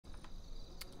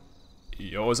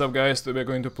Yo, what's up guys? Today we're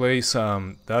going to play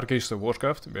some Dark Age of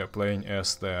Warcraft. We are playing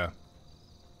as the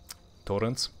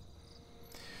Taurens.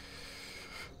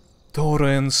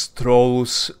 Taurens,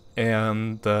 Trolls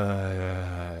and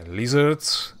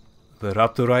Lizards. The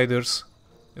Raptor Riders.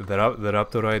 The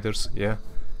Raptor Riders, yeah.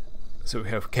 So we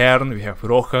have Cairn, we have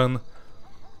Rohan.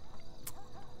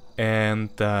 And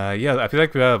yeah, I feel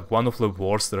like we have one of the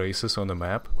worst races on the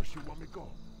map.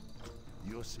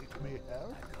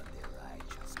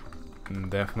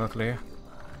 Definitely.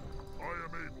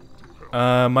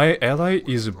 My ally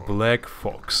is Black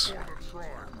Fox.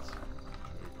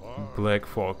 Black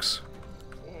Fox.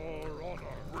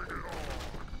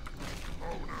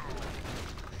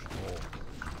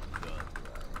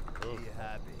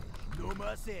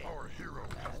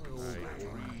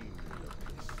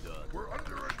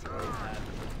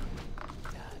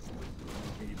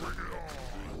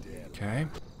 Okay.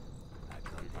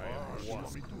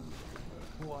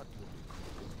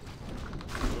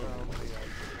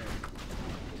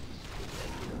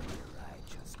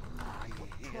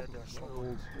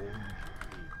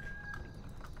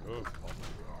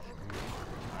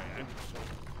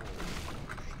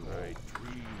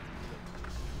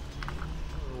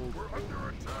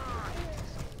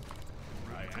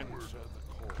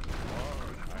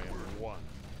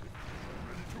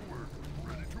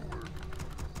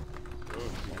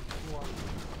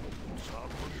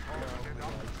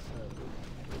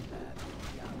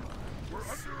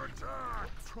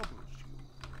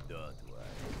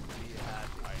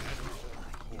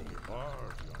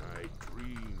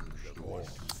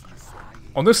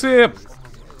 Honestly, I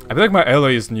feel like my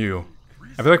ally is new.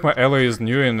 I feel like my ally is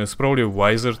new and it's probably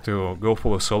wiser to go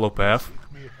for a solo path.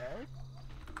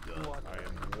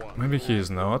 Maybe he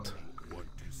is not.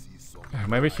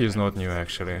 Maybe he is not new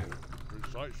actually.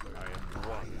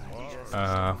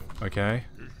 Okay.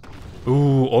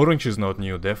 Ooh, orange is not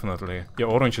new, definitely. Yeah,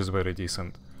 orange is very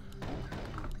decent.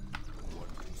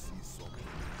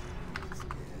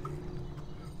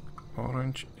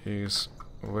 Orange is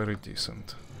very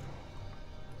decent.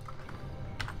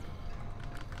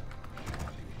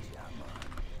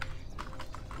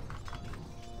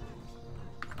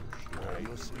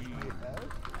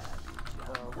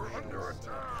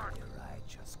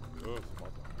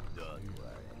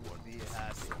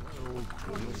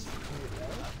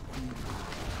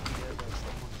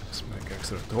 Let's make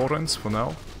extra Taurens for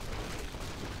now.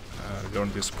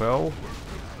 Learn this spell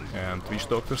and Witch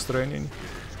Doctor's training.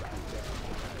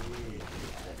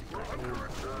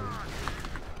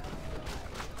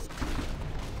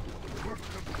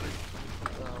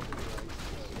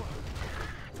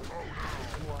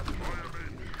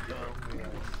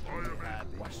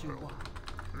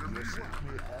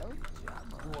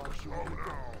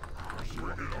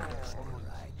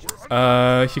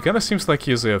 He kinda seems like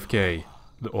he's AFK,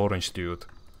 the orange dude.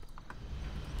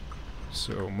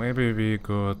 So maybe we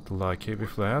got lucky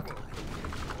with that.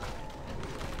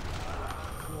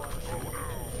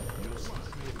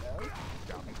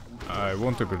 I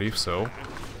want to believe so.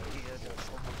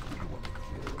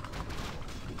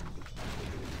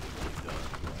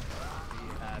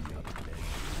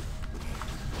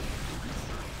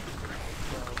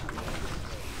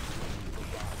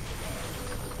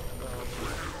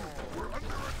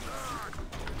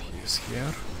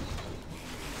 Here.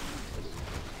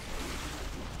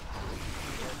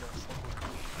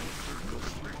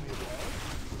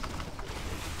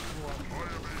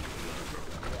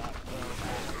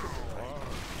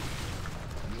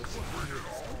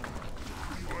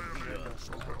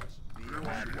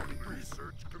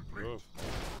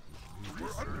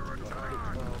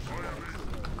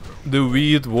 The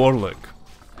Weed Warlock,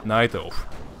 Night Elf.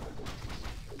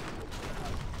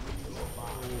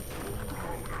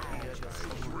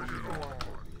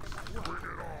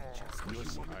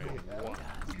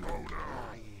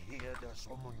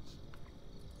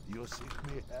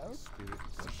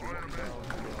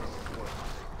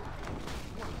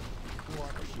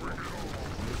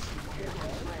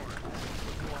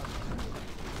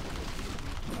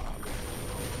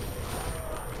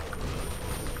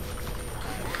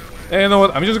 Hey, you know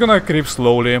what? I'm just gonna creep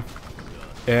slowly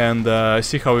and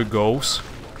see how it goes.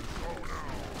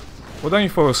 What do I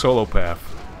need for a solo path?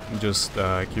 I'm just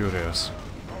curious.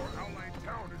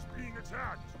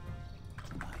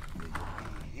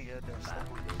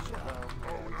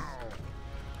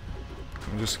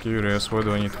 I'm just curious, what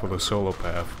do I need for the solo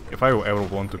path? If I will ever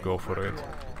want to go for it.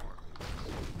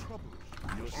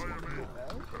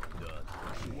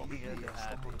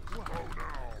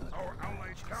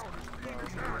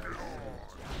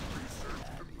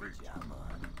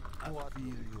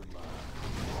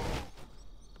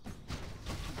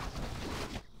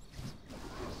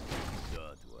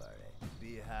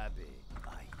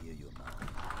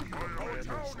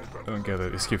 Don't get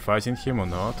it. Is he fighting him or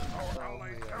not?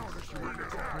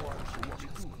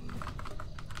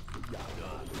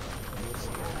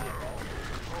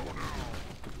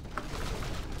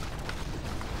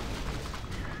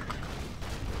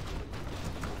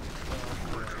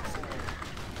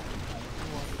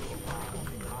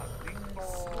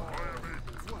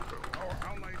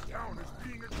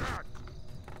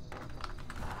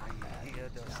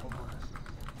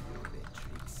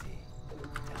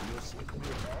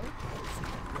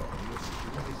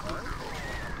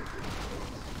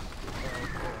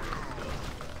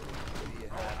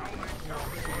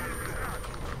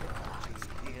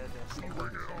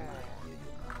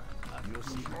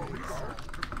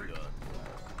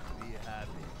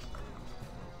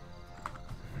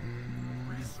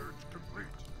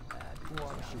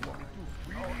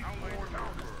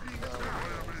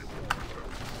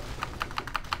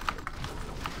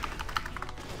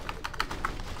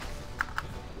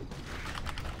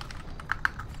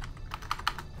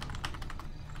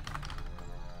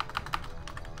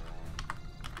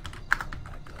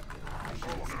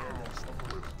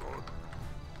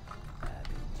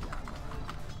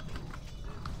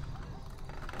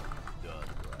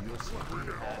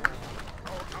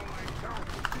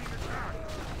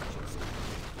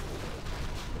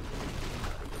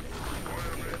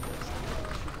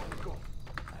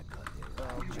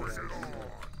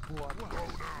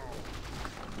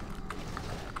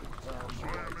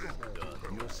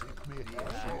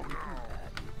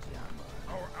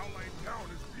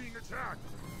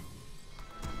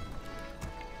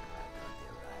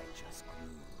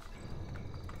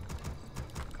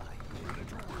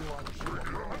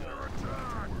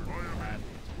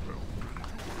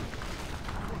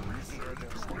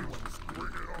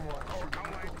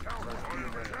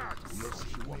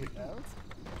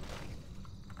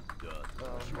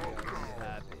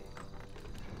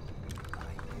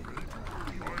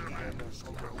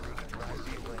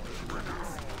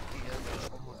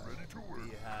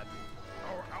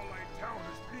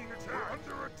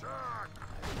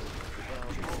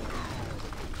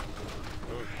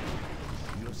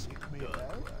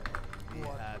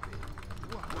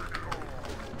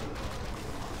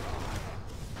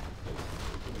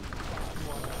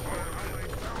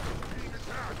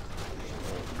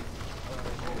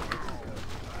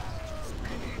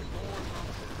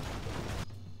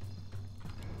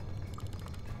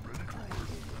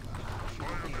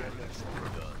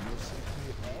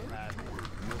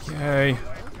 Okay.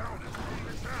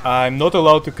 I'm not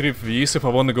allowed to creep these if I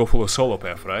want to go for a solo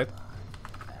path, right?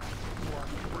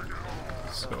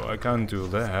 So I can't do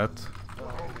that.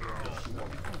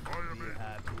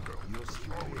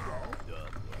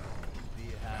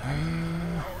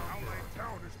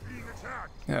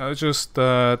 Yeah, I'll just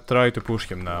try to push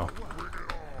him now.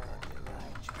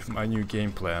 My new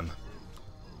game plan.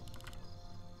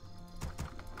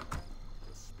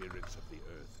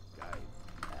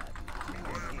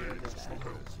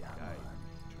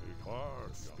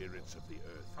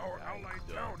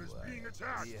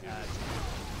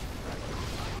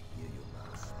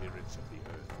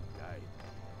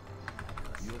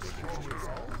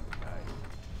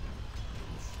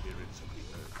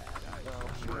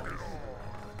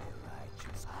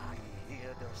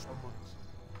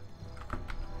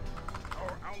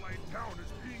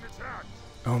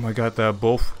 Oh my god,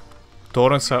 both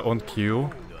Taurens are on Q.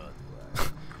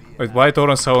 Wait, why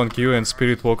Taurens are on Q and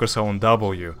Spirit Walkers are on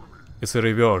W? It's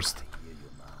reversed.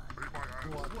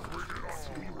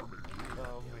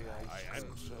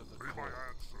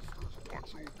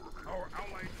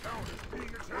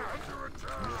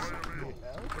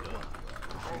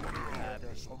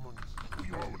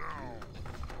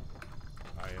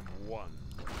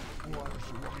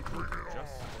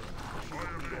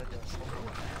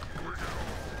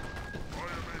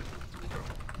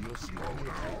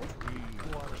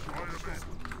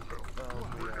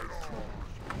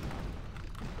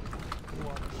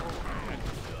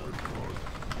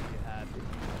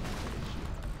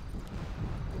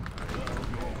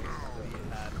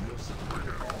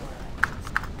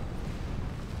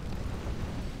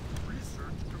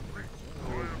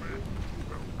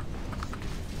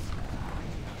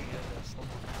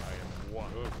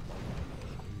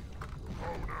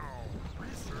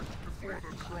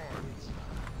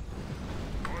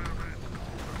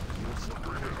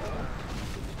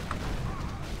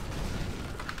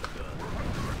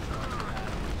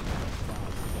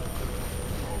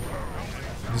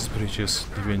 This bridge is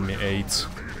giving me AIDS.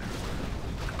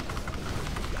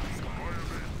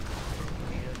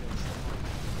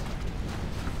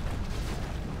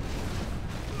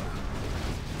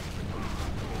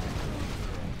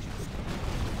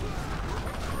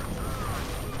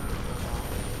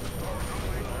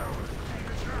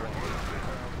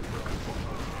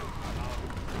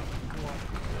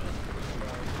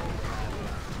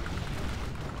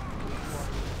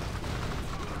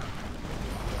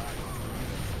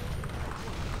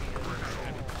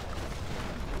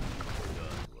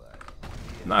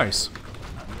 Nice.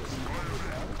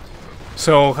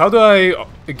 So, how do I...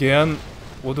 Again,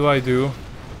 what do I do?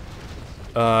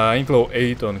 I need low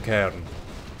 8 on Cairn.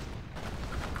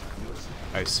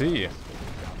 I see.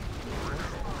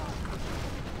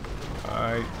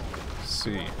 I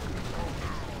see.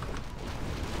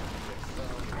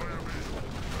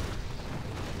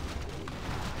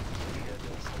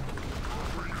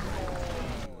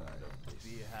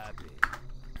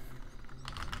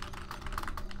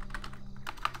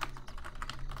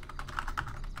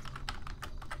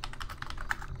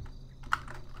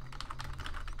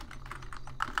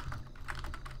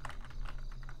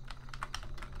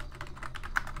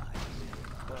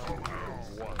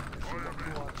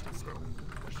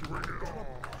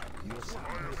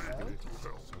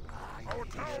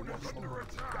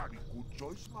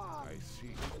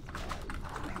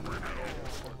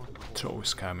 Joe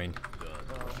is coming.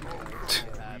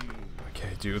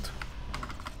 Okay, dude.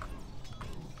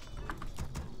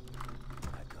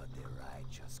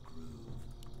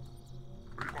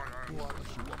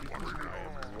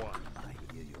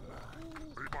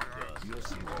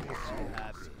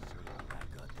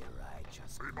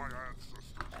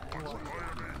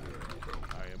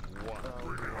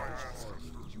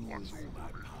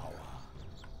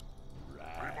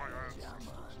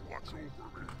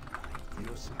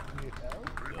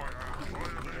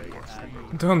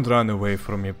 Don't run away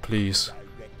from me, please.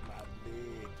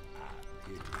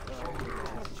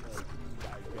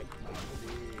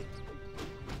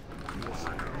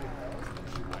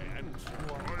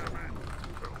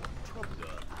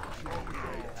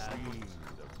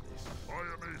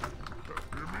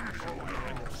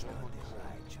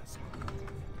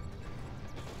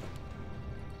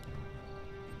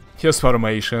 Here's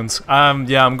formations.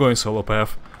 Yeah, I'm going solo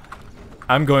path.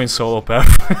 I'm going solo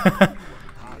path.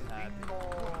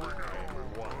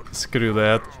 Screw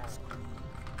that.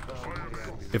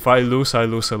 If I lose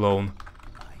alone.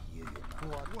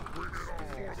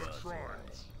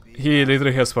 He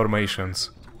literally has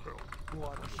formations.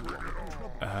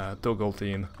 Toggle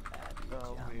in.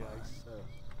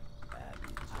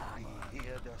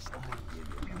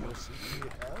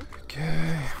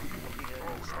 Okay.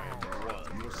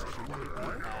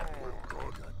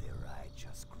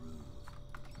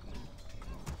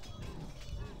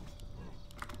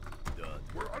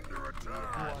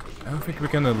 I don't think we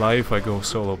can ally if I go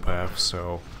solo path,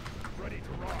 so...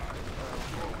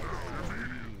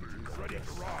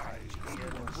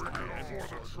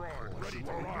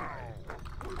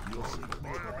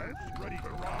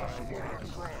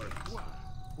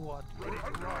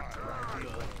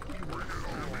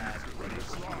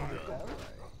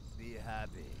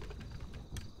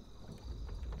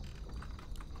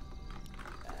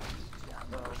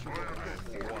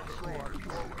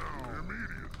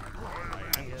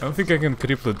 I don't think I can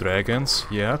creep the dragons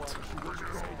yet.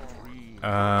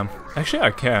 Actually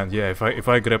I can, yeah, if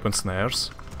I grab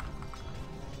ensnares.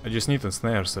 I just need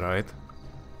ensnares, right?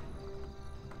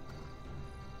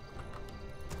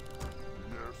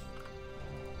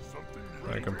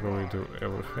 I can probably do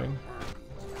everything.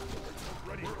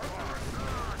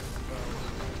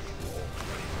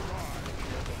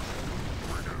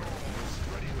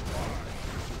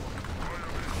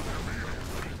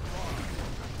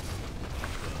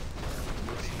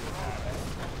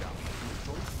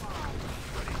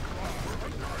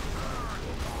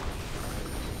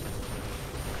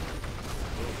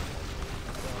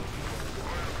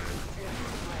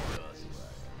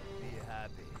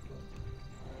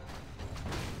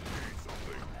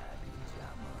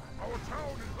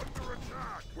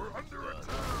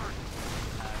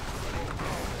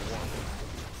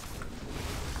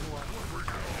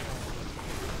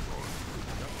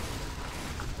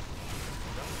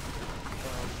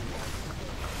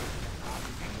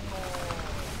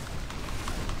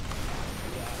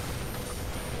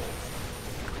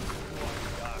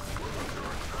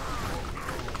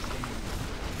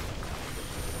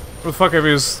 What the fuck are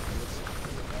these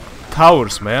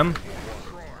towers, man?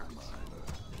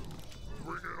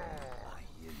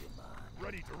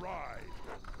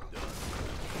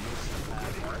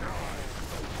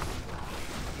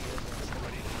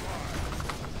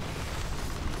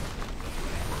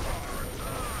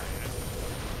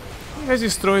 You guys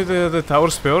destroy the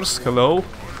towers first? Hello?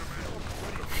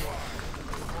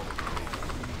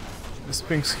 This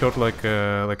thing's hurt like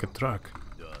a truck.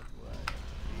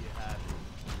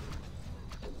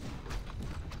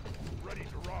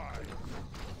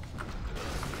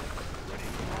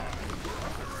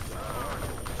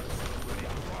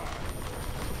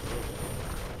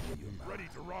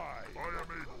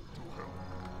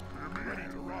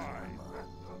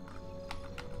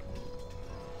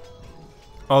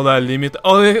 All that limit.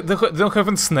 Oh, they don't have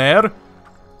a snare?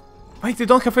 Wait, they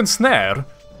don't have a snare?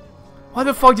 Why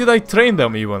the fuck did I train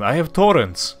them even? I have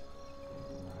torrents.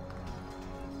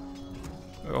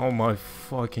 Oh my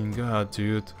fucking god,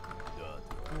 dude.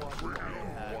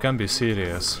 Can't be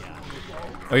serious.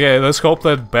 Okay, let's hope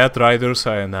that Bat Riders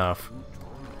are enough.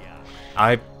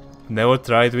 I never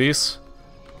tried this,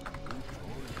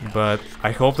 but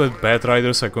I hope that Bat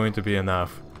Riders are going to be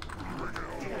enough.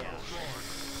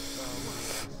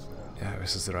 Yeah,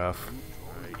 this is rough.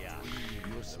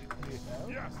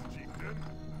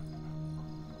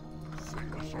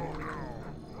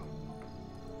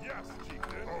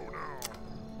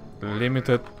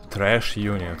 Limited trash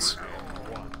units.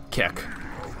 Keck.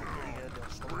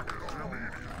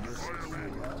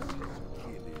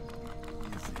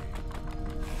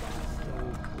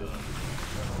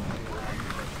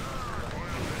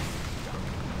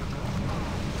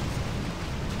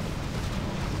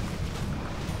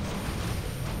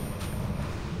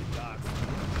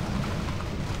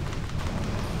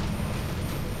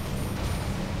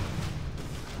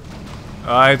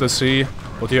 Alright, let's see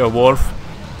what you are worth.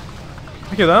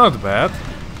 Okay, they're not bad.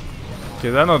 Okay,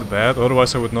 they're not bad,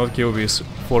 otherwise I would not kill this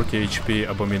 40 HP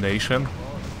abomination.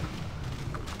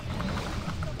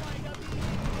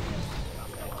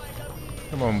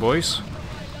 Come on, boys.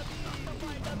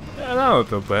 Yeah, they're not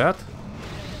too bad.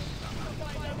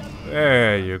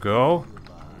 There you go.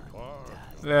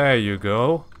 There you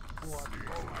go.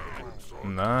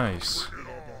 Nice.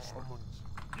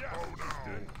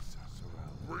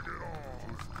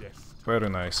 Very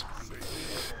nice.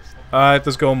 Alright,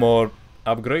 let's go more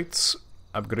upgrades.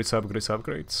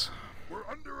 Upgrades. We're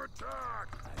under attack.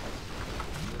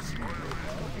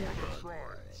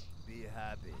 Be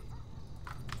happy.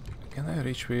 Can I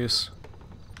reach this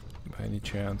by any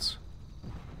chance?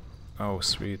 Oh,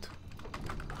 sweet.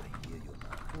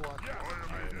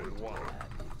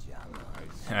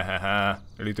 Hahaha,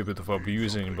 a little bit of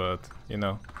abusing, but you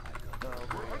know.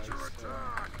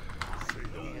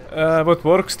 What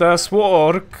works does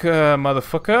work,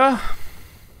 motherfucker.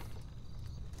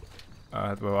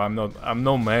 Well, I'm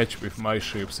no match with my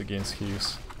ships against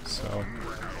his, so.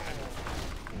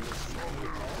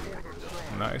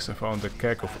 Nice, I found a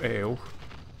keg of ale.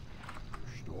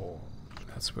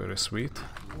 That's very sweet.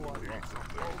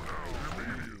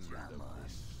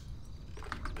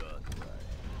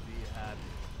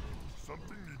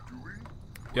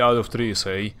 Yeah, out of 3,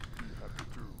 say.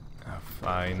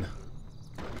 Fine.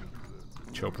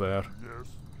 Chop there.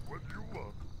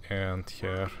 And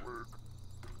here.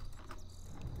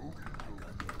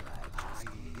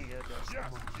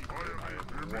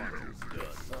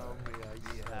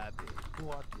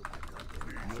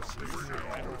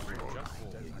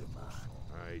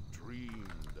 I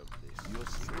dreamed of this.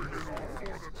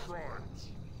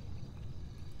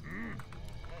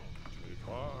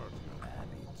 Sweetheart.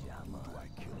 Do I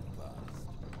kill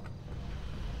first?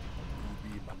 You'll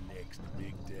be my next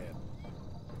big death.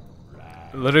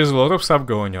 There is a lot of stuff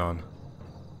going on.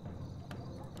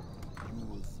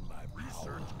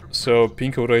 So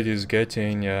Pink already is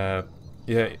getting, yeah,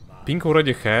 Pink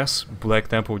already has Black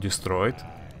Temple destroyed.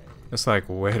 That's like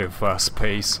very fast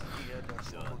pace.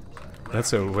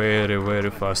 That's a very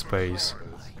fast pace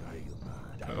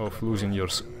of losing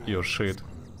your shit.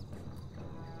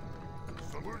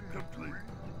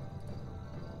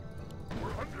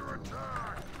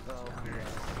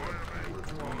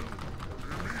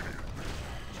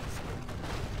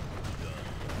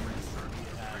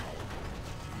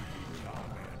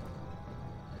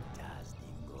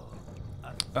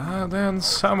 Then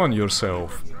summon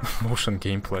yourself. Motion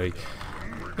gameplay.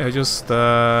 Yeah,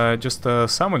 just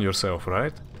summon yourself,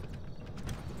 right?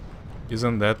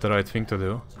 Isn't that the right thing to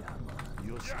do?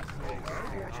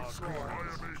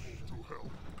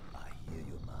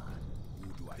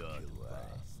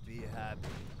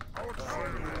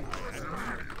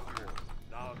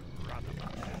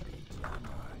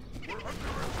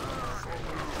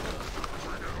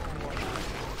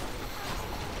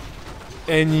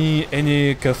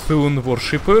 Any Cthulhu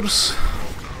worshippers?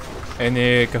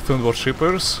 Any Cthulhu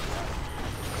worshippers?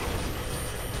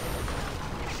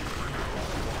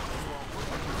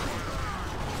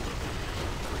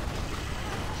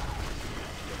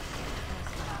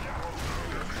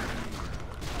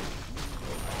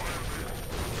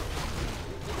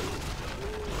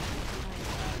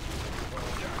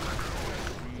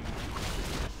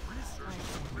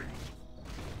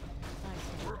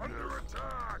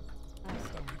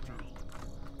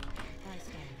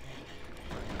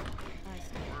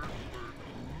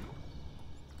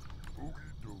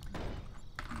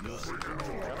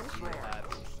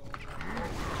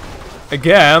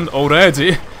 Again,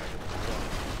 already?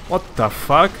 What the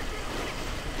fuck?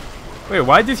 Wait,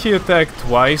 why did he attack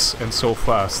twice and so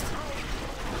fast?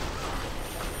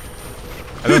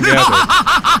 I don't get it.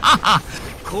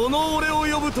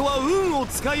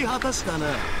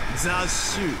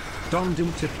 Don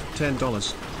Dim tipped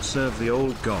 $10. Serve the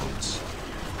old gods.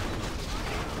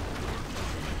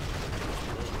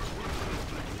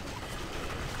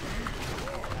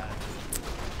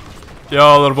 Yo,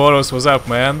 Lorboros, what's up,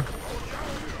 man?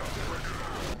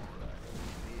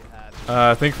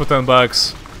 Thank you for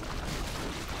 $10.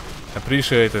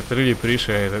 Appreciate it, really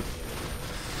appreciate it.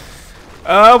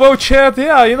 Well, chat,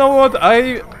 yeah, you know what?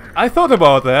 I thought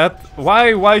about that.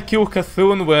 Why kill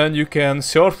Cthulhu when you can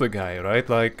surf the guy, right?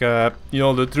 Like, you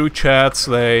know, the true chats,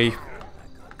 they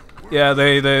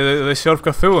surf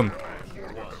Cthulhu.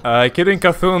 Killing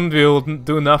Cthulhu will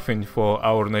do nothing for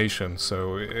our nation,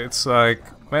 so it's like,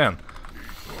 man,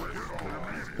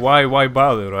 why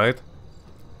bother, right?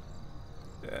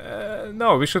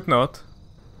 No, we should not.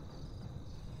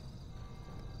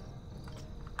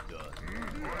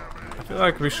 I feel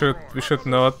like we should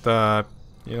not,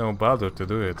 you know, bother to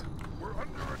do it.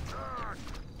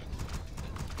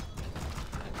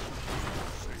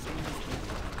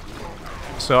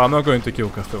 So I'm not going to kill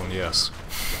Cthulhu, yes.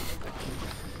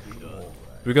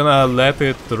 We're gonna let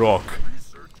it rock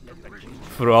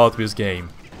throughout this game.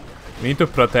 We need to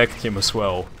protect him as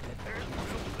well.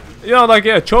 You know, like,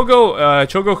 yeah,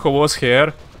 Chogo who was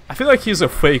here, I feel like he's a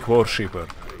fake worshipper.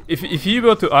 If you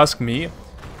were to ask me...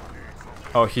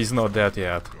 Oh, he's not dead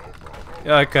yet.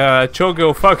 Like,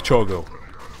 Chogo, fuck Chogo.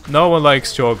 No one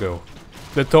likes Chogo.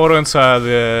 The Taurens are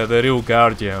the real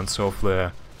guardians of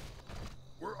the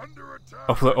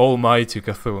almighty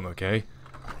Cthulhu, okay?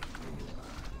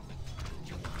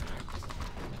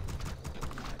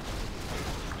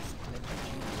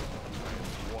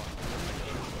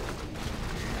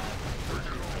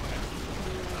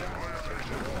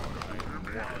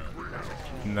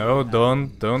 No,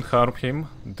 don't harm him.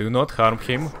 Do not harm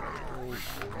him.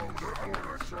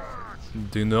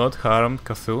 Do not harm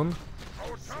Cthulhu.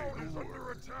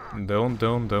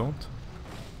 Don't.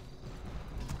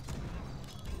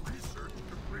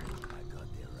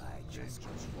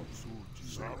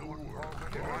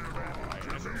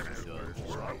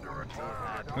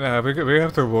 Yeah, we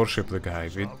have to worship the guy.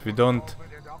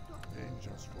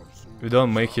 We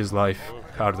don't make his life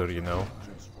harder, you know.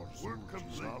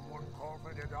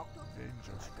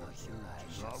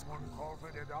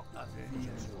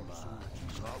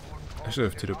 I should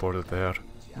have teleported there.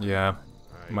 Yeah,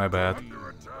 my bad.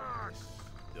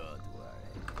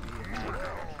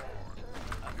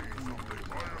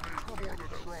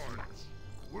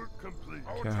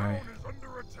 Okay.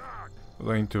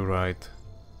 Going to right.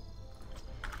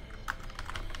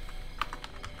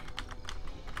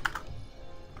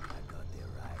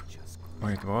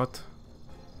 Wait, what?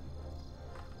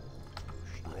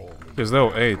 There's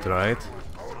no 8, right?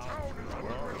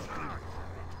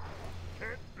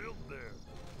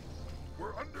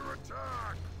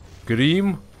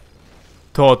 Grim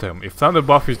Totem. If Thunder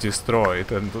buff is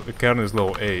destroyed and the Cairn is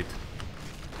low 8.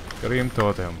 Grim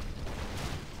Totem.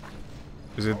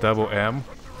 Is it double M?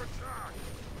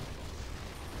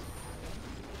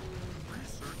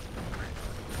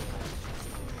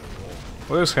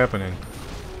 What is happening?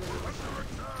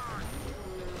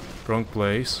 Wrong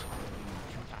place.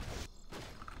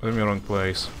 What do you mean wrong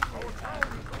place?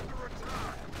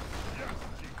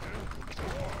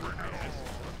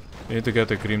 I need to get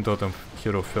the Grim Totem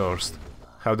hero first.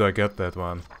 How do I get that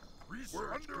one?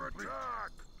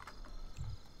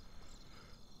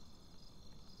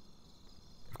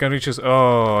 Can reach his...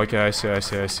 Oh, okay, I see. I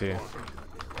see.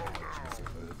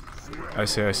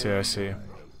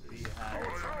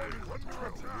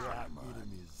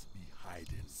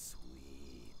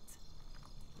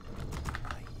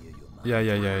 Yeah.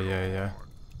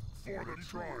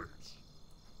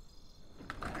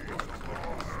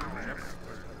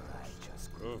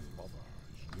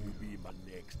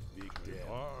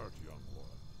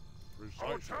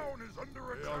 Our town is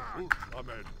under attack.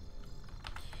 Amen.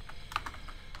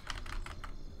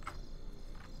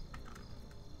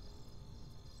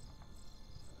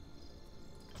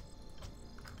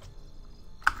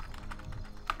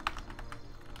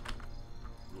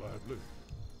 Gladly.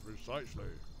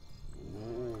 Precisely.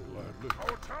 Oh, gladly.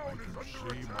 Our town is under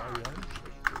attack. My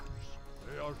ancestors.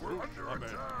 They are under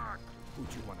attack. Who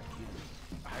do you want to kill?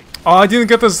 Oh, I didn't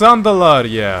get a Zandalar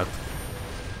yet.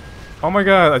 Oh my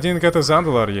god, I didn't get a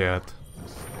Zandalar yet.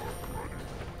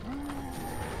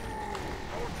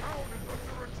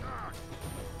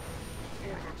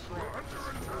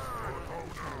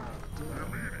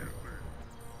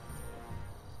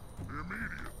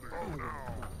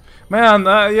 Man,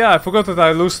 yeah, I forgot that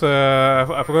I lost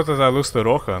I forgot that I lost the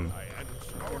Rohan.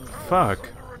 Fuck.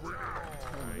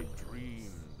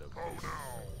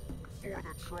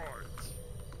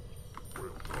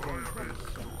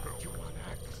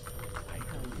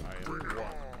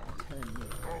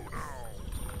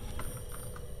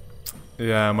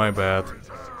 Yeah, my bad.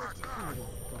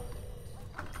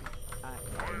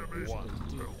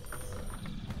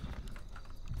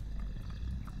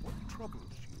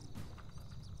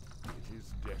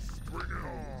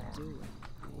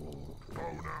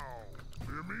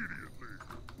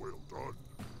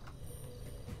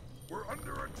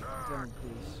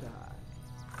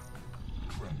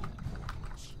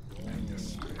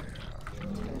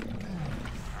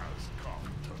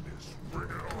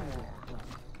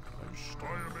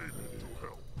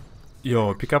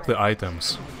 Yo, pick up the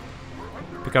items.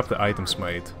 Pick up the items,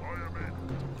 mate.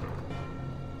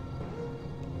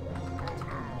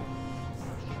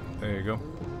 There you go.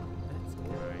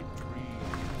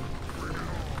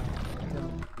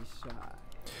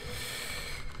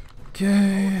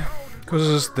 Okay.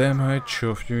 Causes damage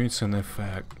of units in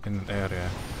effect in an area.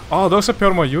 Oh, those are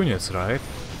perma units, right?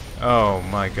 Oh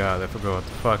my god, I forgot.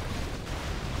 Fuck.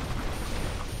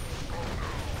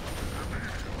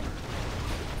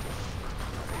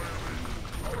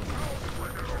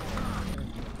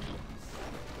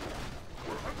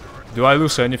 Do I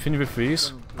lose anything with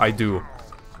these? I do.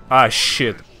 Ah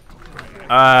shit.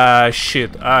 Ah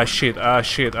shit. Ah shit. Ah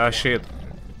shit. Ah shit.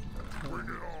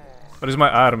 Where is my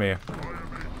army?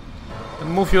 And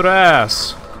move your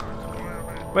ass.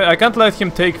 Wait, I can't let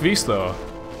him take this though.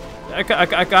 I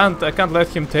can't let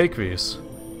him take this.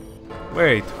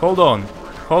 Wait, hold on.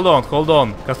 Hold on, hold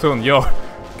on. Cthulhu, yo.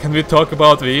 Can we talk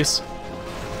about this?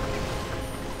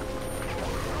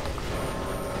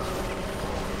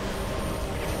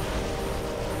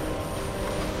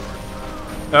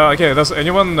 Okay, does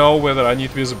anyone know whether I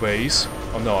need this base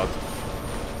or not?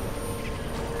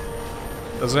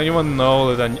 Does anyone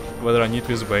know that whether I need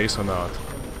this base or not?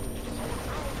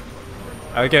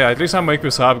 Okay, at least I make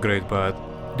this upgrade, but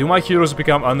do my heroes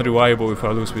become unreliable if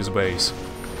I lose this base?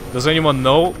 Does anyone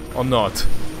know or not?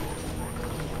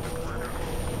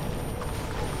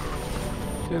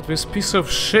 Dude, this piece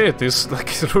of shit is like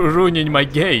ruining my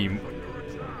game.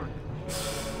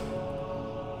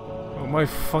 Oh my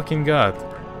fucking god.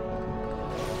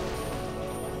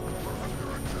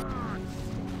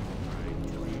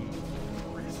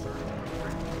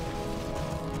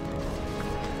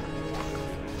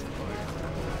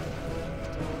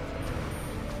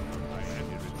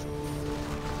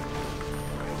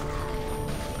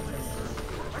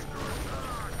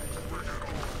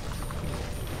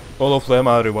 All of them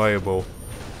are reviable.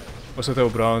 Was it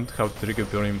around how to trigger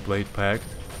Burning Blade Pact?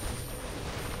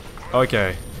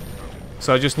 Okay.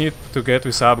 So I just need to get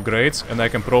these upgrades and I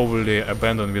can probably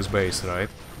abandon this base, right?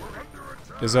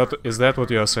 Is that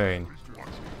what you are saying?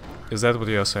 Is that what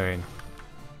you are saying?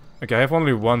 Okay, I have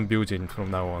only one building from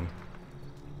now on.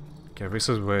 Okay, this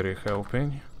is very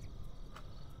helping.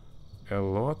 A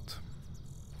lot.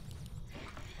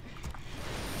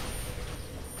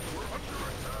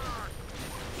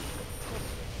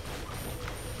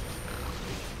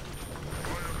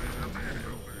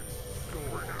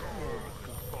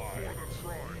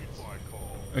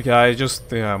 Okay, I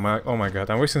just, yeah, oh my god,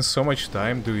 I'm wasting so much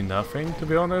time doing nothing, to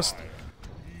be honest.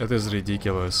 That is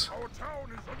ridiculous.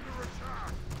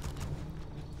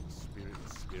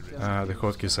 The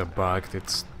hotkeys are bugged,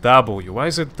 it's W. Why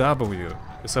is it W?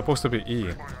 It's supposed to be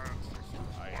E.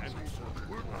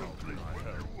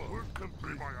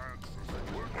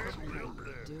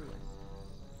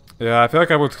 Yeah, I feel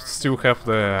like I would still have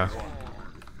the...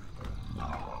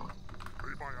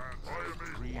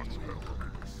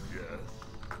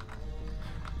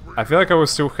 I feel like I would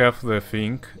still have the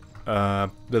thing, the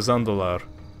Zandalar,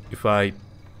 if I...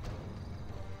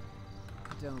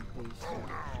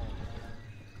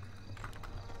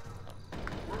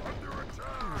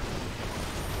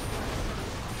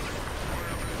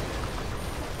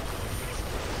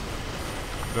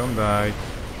 Don't die.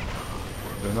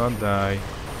 Do not die.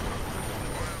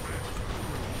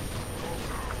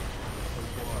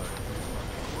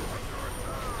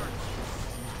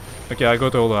 Okay, I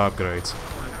got all the upgrades.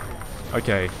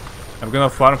 Okay, I'm gonna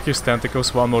farm his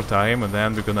tentacles one more time and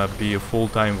then we're gonna be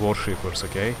full-time worshippers,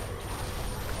 okay?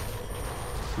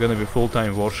 We're gonna be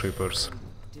full-time worshippers.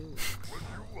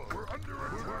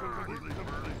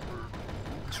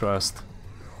 Trust.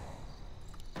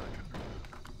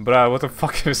 Bruh, what the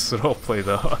fuck is this roleplay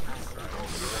though?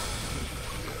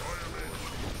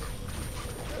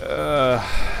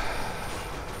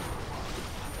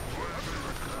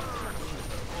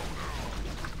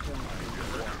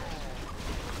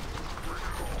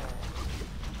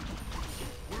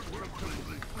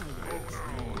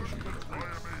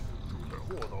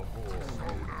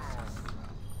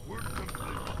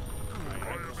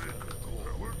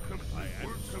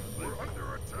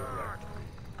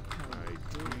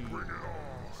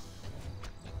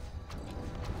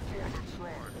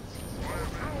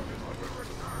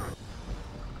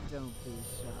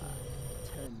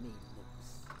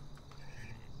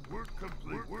 Work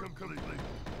complete. Work complete.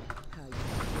 How you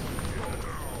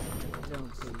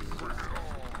don't be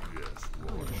Yes,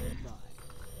 Lord.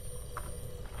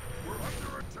 We're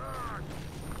under attack.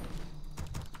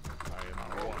 I am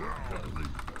one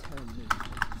complete. turn me.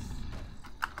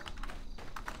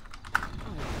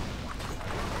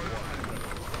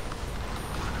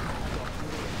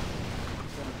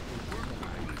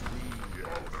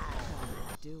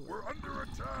 We're under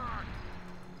attack.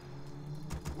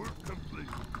 Work complete.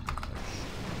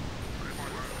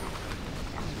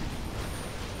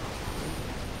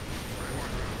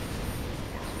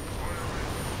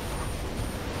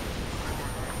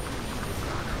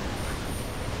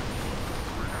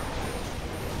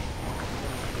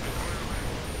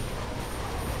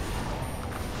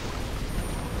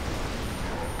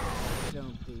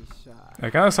 Don't be shy.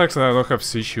 It kinda sucks that I don't have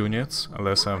siege units,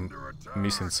 unless I'm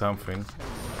missing something.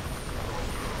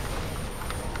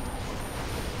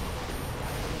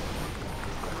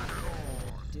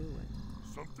 Doing.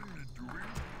 Something you're doing?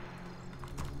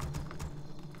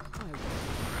 I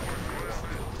will.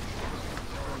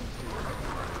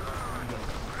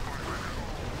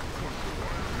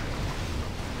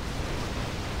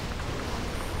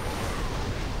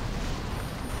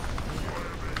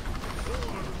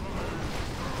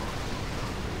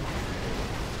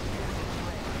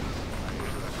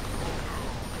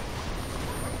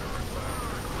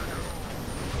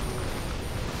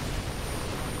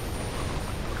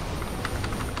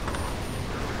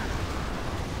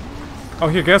 Oh,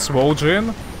 he gets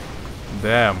Vol'jin?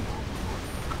 Damn.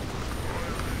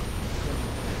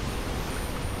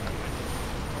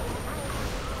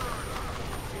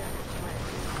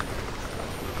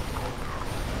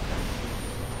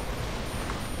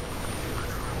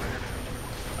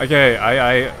 Okay,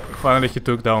 I finally he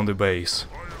took down the base.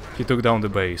 He took down the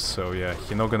base, so yeah,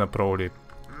 he's not gonna probably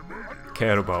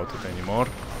care about it anymore.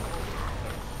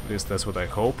 At least that's what I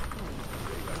hope.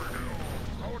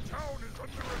 Our town is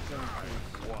under attack.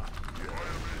 What?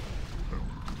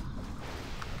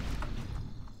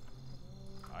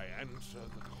 I answer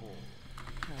the call.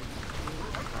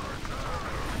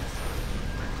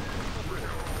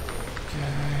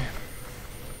 Okay.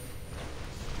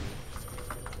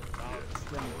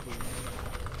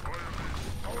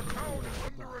 Our town is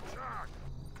under attack.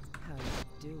 How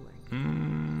you doing?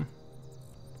 Hmm.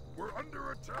 We're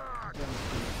under attack.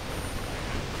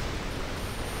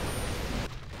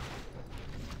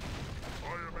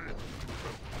 I am in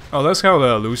Oh, that's how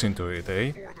they're losing to it,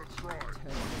 eh? for the tribe.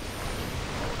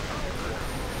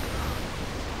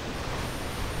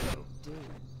 Doing.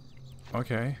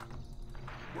 Okay.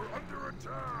 We're under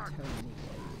attack. Turn me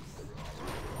loose.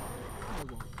 I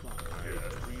won't bother.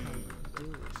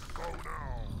 Doing. Go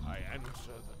now. I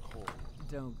answer the call.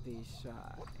 Don't be shy.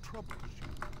 What troubles you?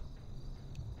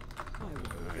 I will.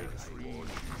 Yes, Lord.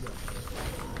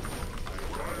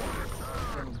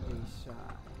 Don't be shy.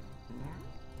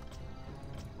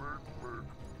 Work, work.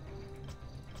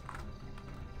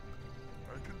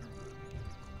 I can do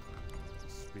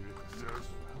that. Spirit says.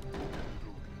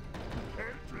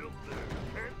 Can't build there.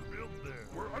 Can't build there.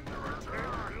 We're under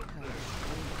attack. Build How there. you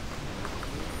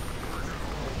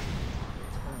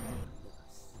turn me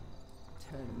loose.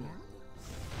 Turn me loose.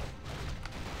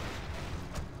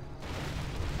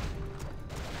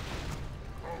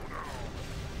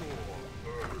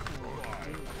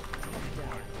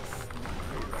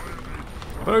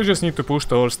 But I just need to push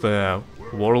towards the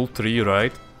World 3,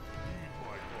 right?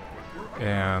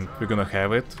 And we're gonna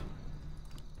have it.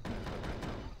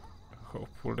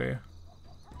 Hopefully.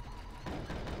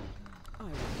 I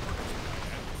will.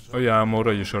 Oh yeah, I'm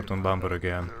already short on bumper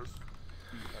again.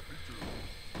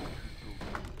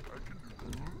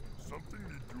 Something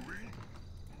you're doing?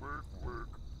 Work, work.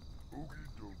 Okie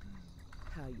dokie.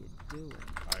 How you doing?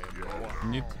 I am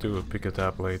one. Need to pick it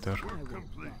up later. I will.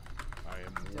 Complete. I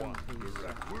am Don't one. be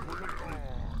shy. We're complete.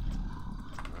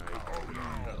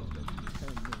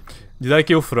 Turn me loose. Did I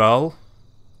kill Thrall?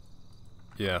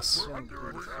 Yes. Don't be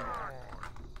shy.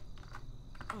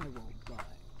 I won't bite.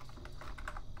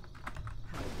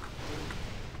 How you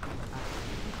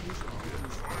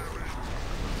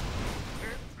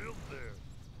Can't build there.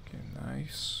 Okay,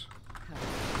 nice.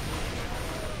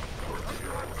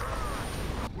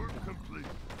 Work complete.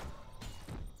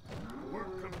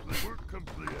 Work complete. Work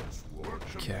complete. Yes, work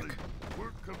Kick. complete.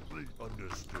 Work complete.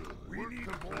 Understood. We need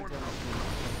more.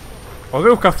 Oh,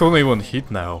 will Cthulhu even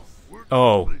hit now?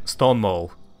 Oh, Stone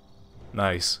Maul.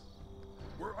 Nice.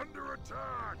 We're under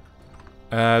attack.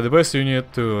 The best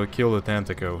unit to kill the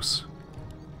tentacles.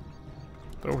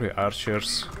 Probably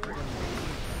archers.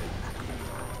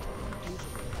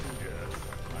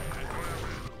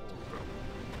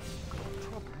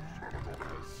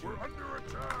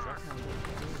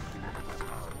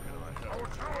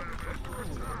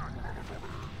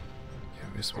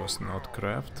 This was not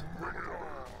craft.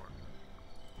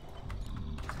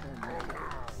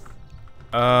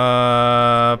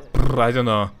 I don't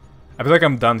know. I feel like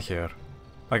I'm done here.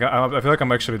 Like I feel like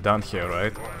I'm actually done here,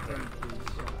 right?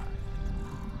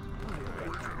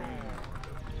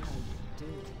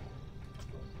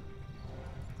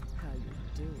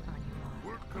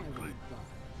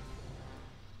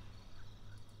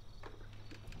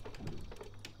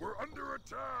 We're under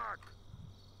attack.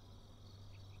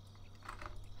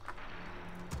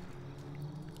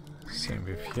 Same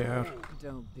with here.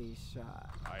 Don't be shy.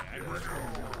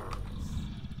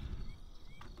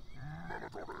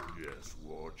 Yes,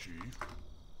 War Chief.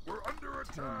 We're under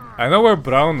attack. I know where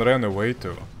Brown ran away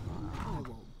to. I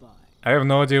won't bite. I have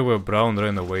no idea where Brown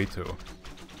ran away to.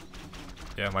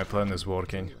 Yeah, my plan is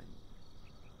working.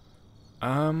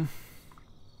 Yes,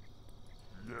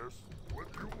 what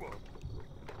you want?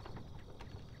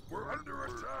 We're under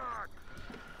attack.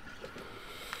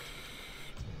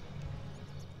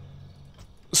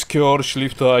 Scourge,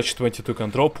 Leaf Touch, 22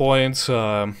 control points.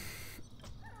 Kill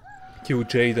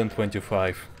Jaden,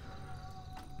 25.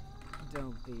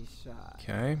 Don't be shy.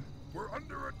 Okay. We're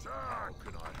under attack. How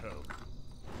can I help?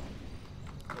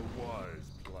 A wise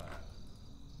plan.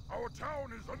 Our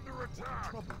town is under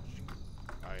attack.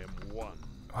 I am one.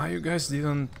 Why you guys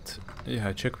didn't...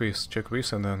 Yeah, check this,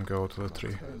 and then go to the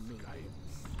tree.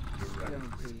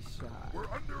 Don't be shy. We're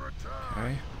under attack.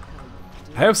 Okay.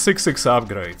 I have 6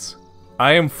 upgrades.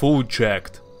 I am full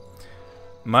jacked.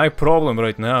 My problem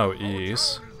right now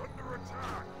is...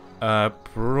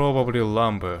 probably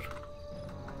lumber.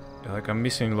 Yeah, like I'm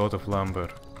missing a lot of lumber.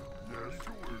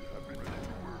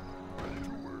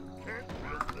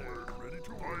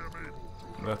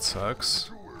 That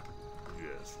sucks.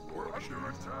 Yes, we're under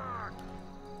attack.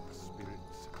 The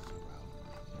spirits surround.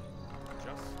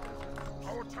 Just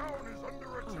our town is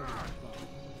under attack.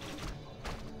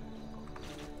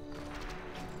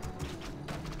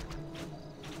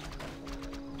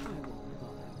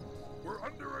 We're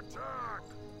under attack.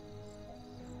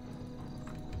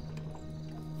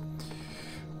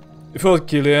 If I'll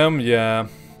kill him, yeah.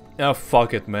 Yeah,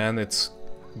 fuck it, man. It's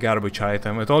garbage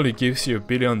item. It only gives you 1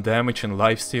 billion damage and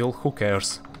lifesteal. Who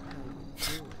cares?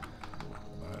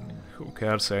 Who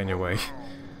cares anyway?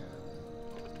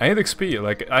 I need XP.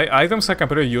 Like items are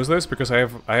completely useless because I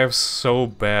have so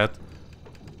bad,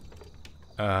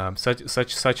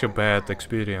 such a bad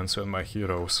experience on my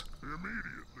heroes.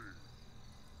 Immediately.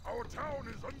 Our town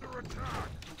is under attack.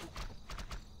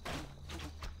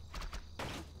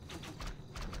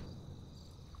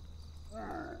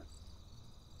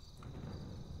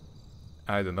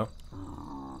 I don't know.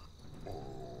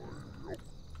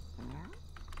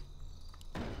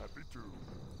 Happy to.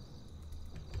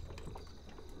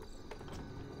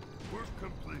 Work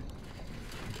complete.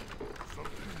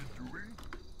 Something you're doing?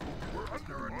 We're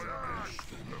under attack.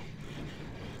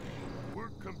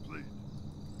 Work complete.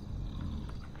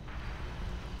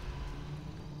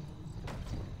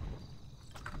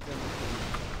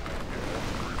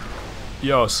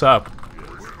 Yo, sup?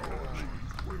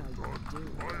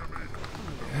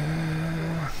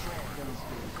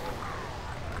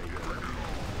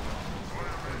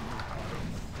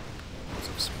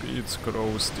 Speed,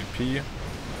 scrolls, TP.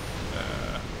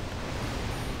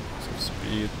 Some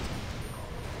speed.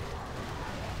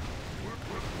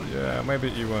 Yeah, maybe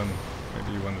even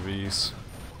these.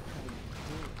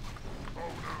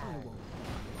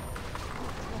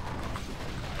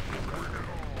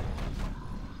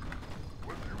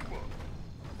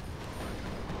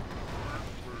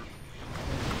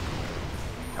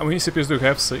 How many CPs do you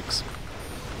have? 6.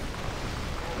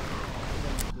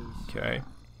 Okay.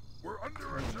 We're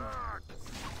under attack.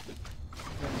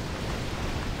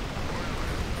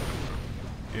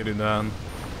 Get it done.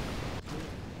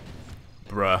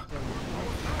 Bruh.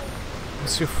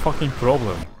 What's your fucking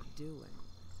problem?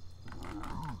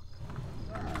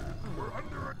 We're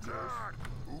under attack.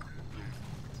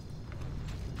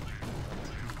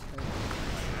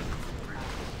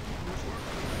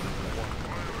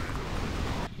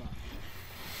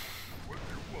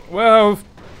 Well,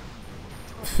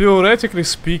 theoretically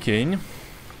speaking,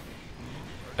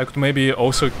 I could maybe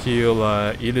also kill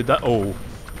Illidan. Oh,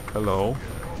 hello.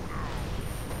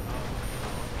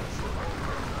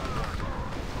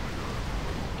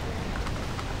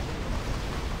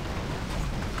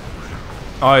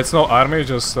 Oh, it's no army,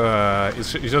 just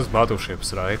it's just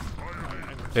battleships, right?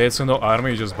 It's no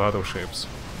army, just battleships.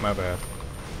 My bad.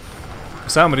 For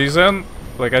some reason,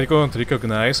 like I couldn't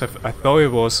recognize. I thought it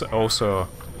was also.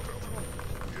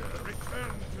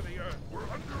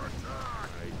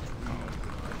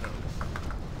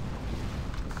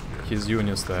 His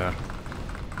units there.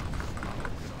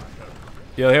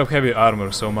 Yeah, they have heavy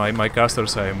armor, so my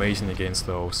casters are amazing against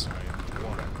those.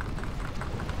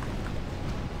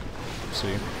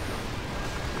 See?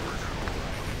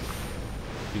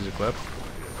 Easy clap.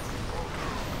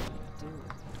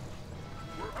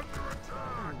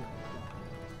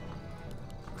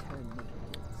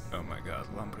 Oh my god,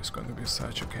 lumber is gonna be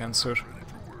such a cancer.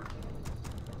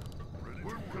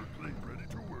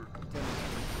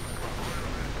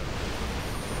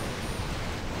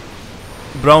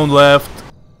 Brown left.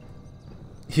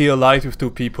 He allied with 2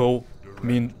 people.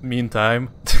 Meantime.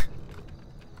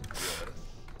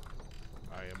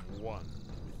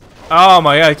 Oh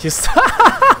my god, he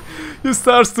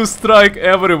starts to strike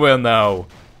everywhere now.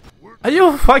 Are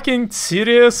you fucking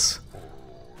serious?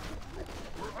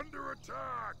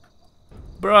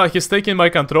 Bruh, he's taking my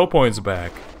control points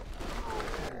back.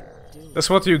 That's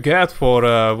what you get for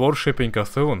worshipping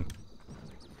Cthulhu.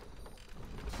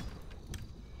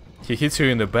 He hits you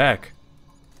in the back.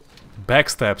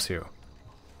 Backstabs you.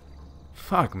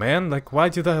 Fuck, man, like, why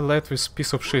did I let this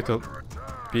piece of shit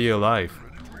be alive?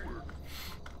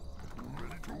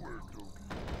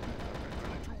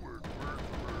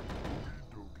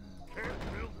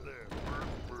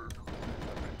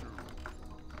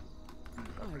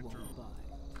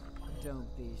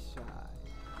 Don't be shy.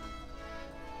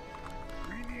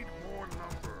 We need more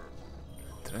lumber.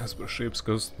 Transfer ships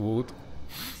cost wood.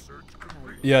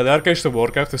 Yeah, the Architect of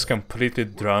Warcraft is completely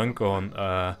drunk on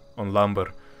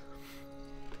lumber.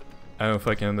 I don't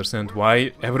fucking understand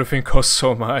why everything costs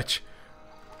so much.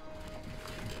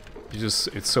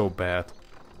 It's so bad.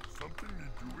 Something you're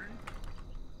doing?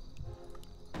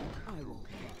 I won't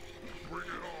buy. Bring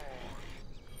it on.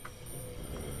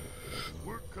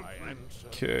 Work complete.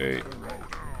 Okay.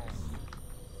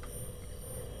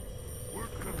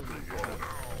 Work complete.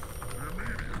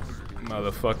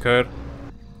 Motherfucker.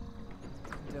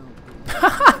 Don't be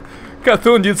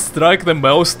Cthulhu did strike the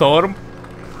Maelstrom?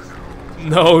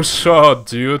 No shot,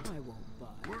 dude. I won't buy.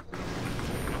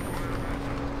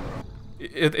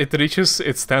 It reaches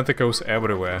its tentacles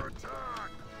everywhere.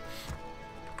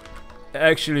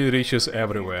 Actually reaches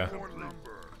everywhere. Don't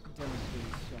be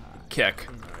shy. Keck.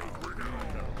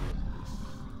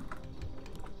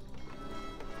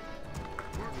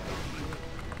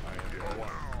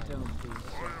 Don't be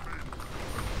shy.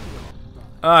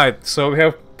 Alright, so we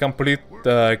have complete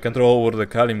control over the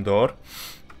Kalimdor.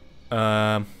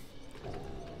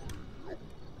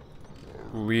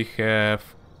 We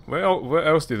have... Well, where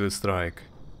else did it strike?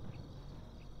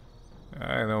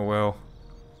 I know, well...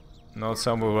 Not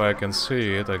somewhere where I can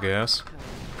see it, I guess.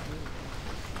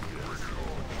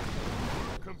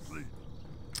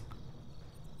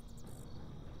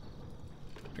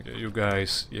 Okay, you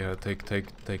guys, yeah, take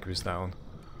this down.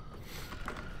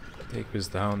 Take this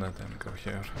down and then go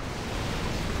here.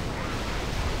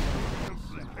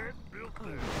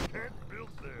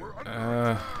 How you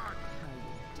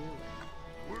doing?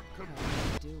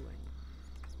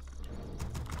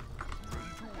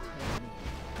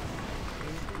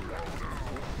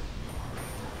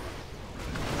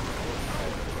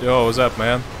 Yo, what's up,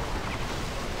 man?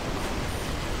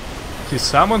 He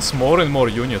summons more and more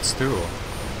units too.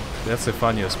 That's the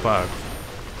funniest part.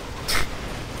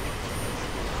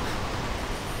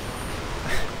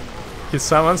 He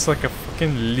summons like a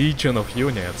fucking legion of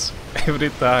units every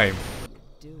time.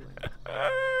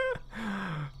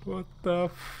 What the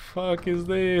fuck is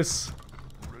this?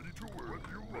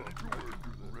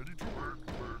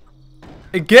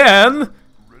 Again?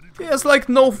 He has like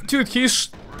no... Dude, he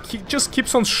just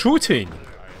keeps on shooting.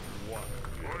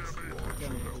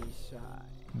 Don't be shy.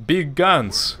 Big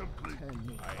guns. Turn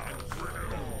me.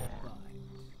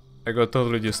 I got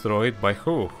totally destroyed. By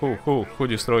who? Who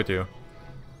destroyed you?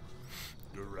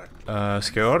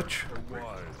 Scourge?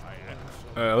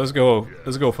 Let's go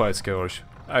fight Scourge.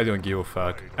 I don't give a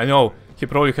fuck. I know, he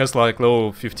probably has like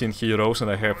low 15 heroes and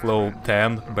I have low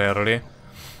 10, barely.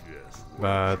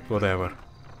 But whatever.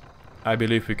 I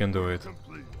believe we can do it.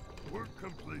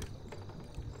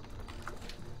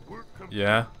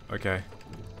 Yeah? Okay.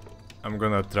 I'm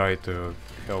gonna try to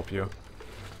help you.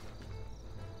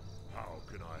 How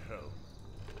can I help?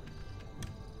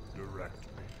 Direct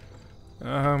me.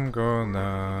 I'm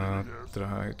gonna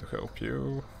try to help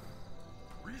you.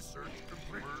 Research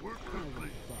complete. Work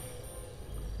complete.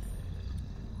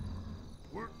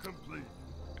 Work complete.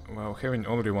 Well, having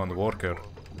only one worker.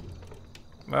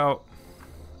 Well,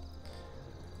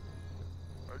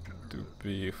 to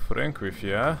be frank with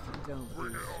ya, Don't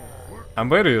be shy. I'm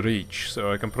very rich,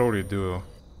 so I can probably do.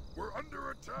 We're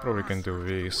under attack. Probably can do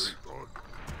this.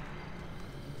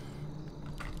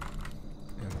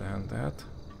 And then that.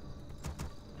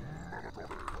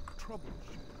 How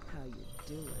you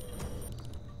do it.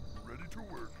 Ready to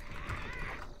work.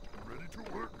 Ready to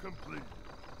work complete.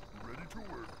 Ready to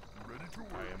work. Ready to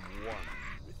work. I am one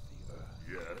with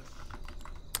the earth.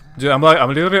 Yes. Dude, I'm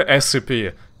literally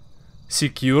SCP.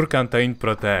 Secure, contain,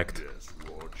 protect. Yes,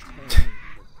 Lord.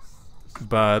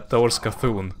 But towards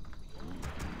Cthulhu.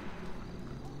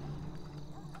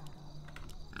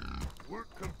 Work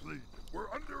complete. We're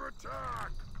under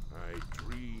attack. I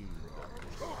dreamed of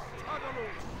this.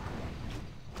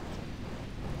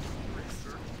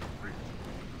 Research complete.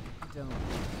 Don't be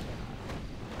shy.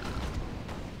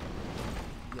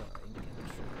 You're in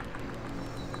control.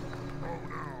 Oh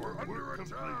no. We're under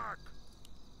attack.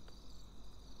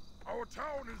 Our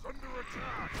town is under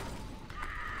attack.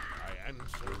 I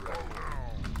answer right now.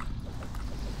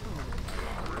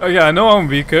 Oh yeah, I know I'm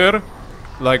weaker.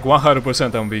 Like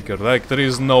 100% I'm weaker. Like there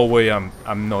is no way I'm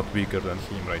not weaker than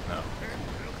him right now.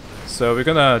 So we're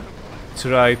gonna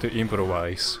try to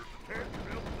improvise.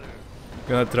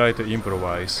 Gonna try to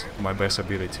improvise my best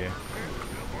ability.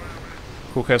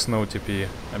 Who has no TP?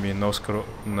 I mean no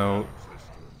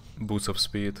boots of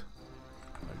speed.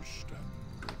 I stand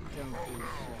ready. Don't be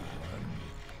shy.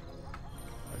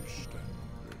 I stand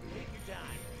ready.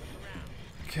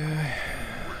 Okay.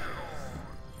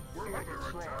 We're under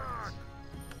attack.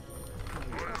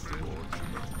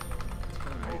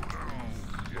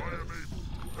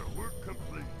 Work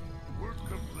complete. Work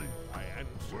complete. I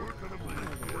answer. Work complete.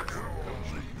 Work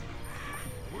complete.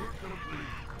 Work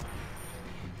complete.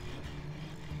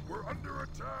 We're under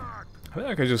attack. I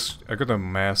think I got a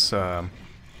mass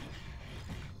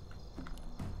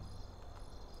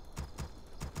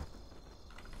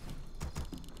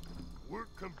Work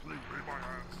complete. Be my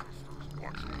ancestors.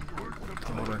 Watch over. Work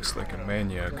complete. Tauren's like a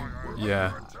maniac.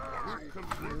 Yeah. Work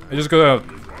complete. I just got a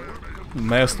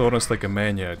mass Tauren's like a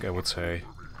maniac, I would say.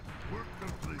 Work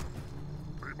complete.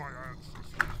 Be my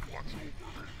ancestors. Watch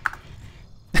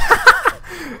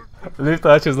over. Liv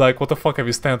Touch is like, what the fuck are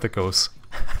these tentacles?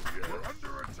 We're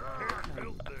under attack.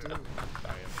 Help there. I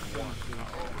am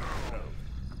one.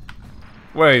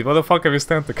 Wait, what the fuck are these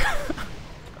tentacles?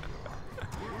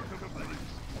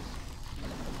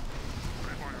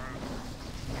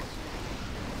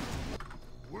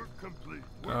 Work complete.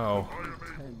 Oh. I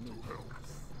am able to help.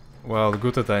 Well,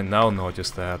 good that I now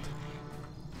noticed that.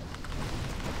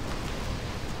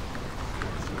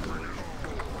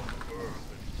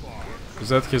 Is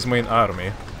that his main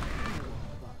army?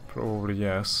 Probably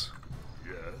yes.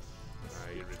 Yes.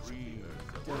 I agree.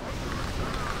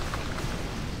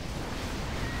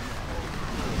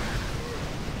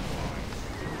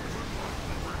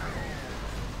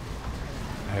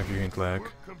 I have unit lag.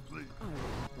 Work complete.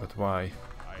 But why?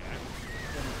 I answer.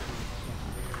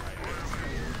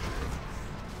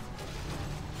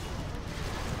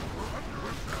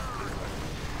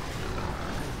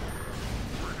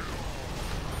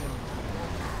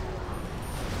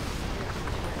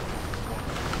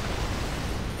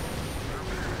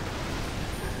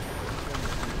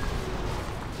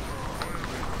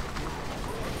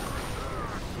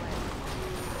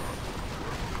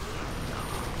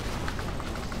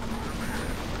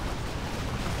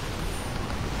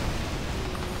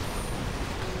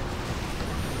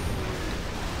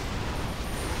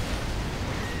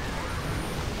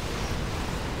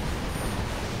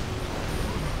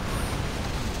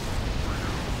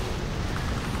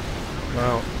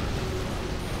 Well,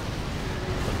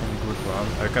 fucking good one.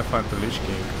 I can find the Lich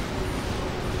King.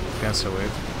 Cancel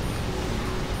it.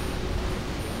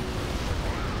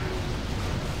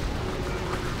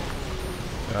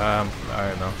 I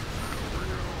don't know.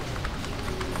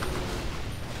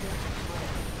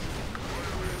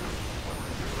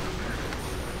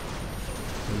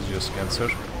 It's just cancer.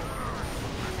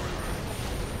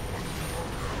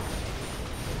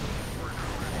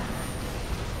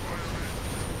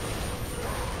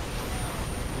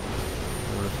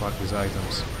 Where the fuck is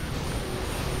items?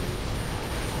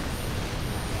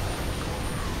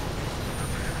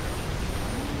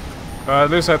 At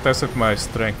least I tested my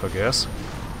strength, I guess.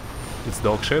 It's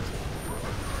dog shit.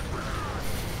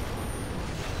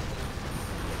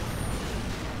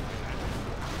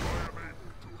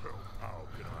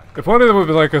 If only there would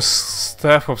be like a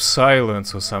staff of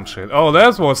silence or some shit. Oh,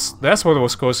 that's what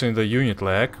was causing the unit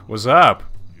lag. What's up?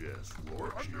 Yes,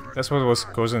 Lord. That's what was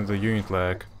causing the unit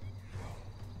lag.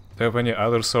 Do you have any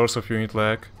other source of unit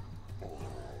lag?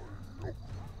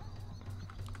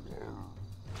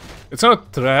 It's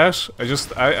not trash. I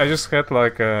just had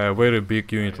like a very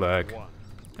big unit lag,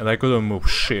 and I couldn't move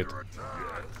shit.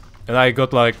 And I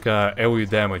got like AoE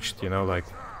damaged, you know, like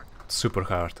super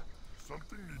hard.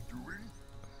 Something you're doing?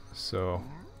 So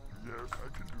Yes, I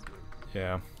can do that.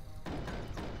 yeah.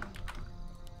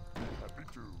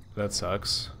 That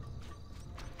sucks.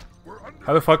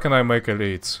 How the fuck can I make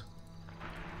elites?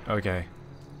 Okay.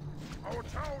 Our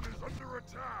town is under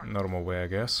attack. Normal way, I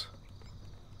guess.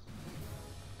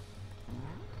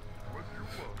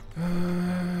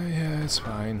 Yeah, it's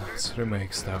fine. Let's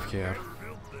remake stuff here.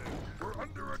 We're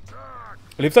under attack.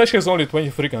 Liftash has only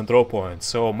 23 control points,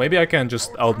 so maybe I can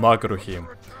just out-macro him.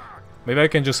 Maybe I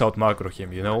can just out-macro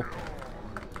him, you know?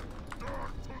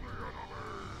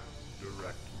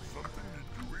 Direct. Something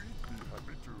to do. Be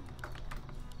happy to.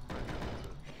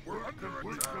 We're under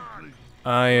attack.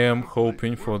 I am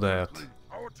hoping for that.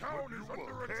 Our town is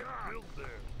under attack.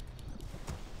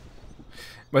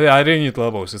 But yeah, I really need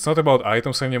levels. It's not about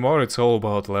items anymore, it's all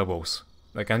about levels.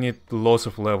 Like, I need lots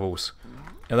of levels.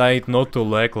 And I need not to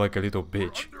lag like a little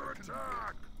bitch.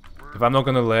 If I'm not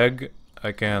gonna lag,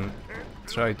 I can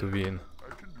try to win.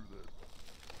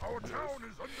 Our town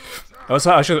is under attack.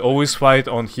 Also, I should always fight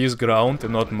on his ground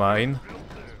and not mine.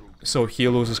 So he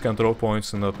loses control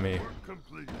points and not me.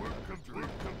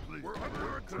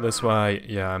 That's why,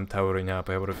 yeah, I'm towering up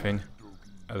everything.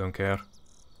 I don't care.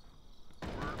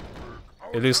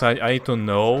 At least I need to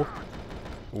know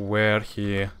where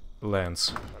he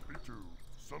lands.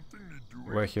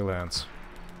 Where he lands.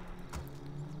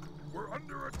 We're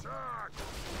under attack.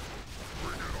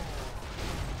 Bring it on.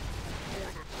 For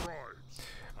the tribes.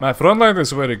 My frontline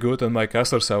is very good and my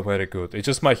casters are very good. It's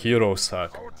just my heroes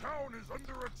suck. Our town is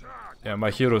under attack. Yeah,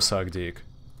 my heroes suck dick.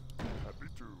 Happy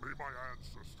to be my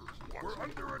ancestors. We're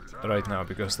under attack. Right now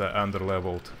because they're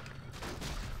under-leveled.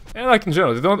 And like in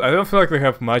general, I don't feel like they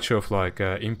have much of like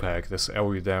impact as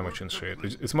AoE damage and shit.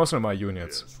 It's mostly my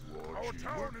units. Our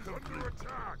town is under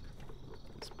attack.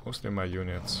 It's mostly my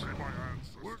units. Be my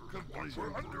ancestors.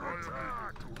 We're under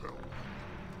attack.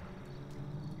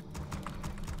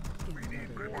 We need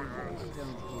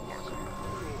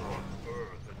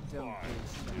Don't more.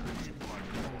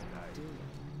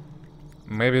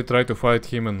 Maybe try to fight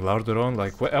him in Larderon.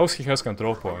 Like, what else he has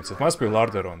control points? It must be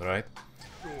Larderon, right?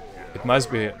 It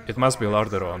must be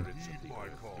Larderon.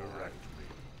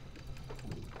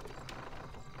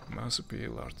 Must be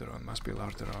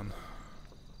Larderon.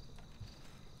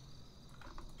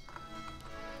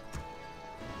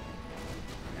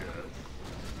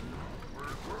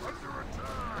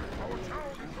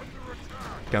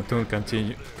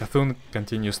 Cthulhu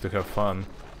continues to have fun.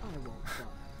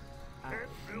 I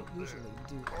don't usually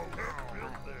do. I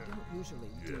don't usually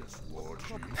do.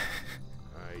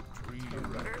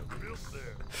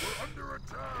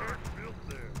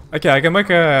 Okay, I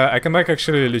can make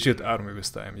actually a legit army this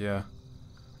time. Yeah,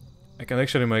 I can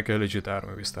actually make a legit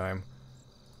army this time.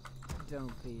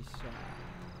 Don't be shy.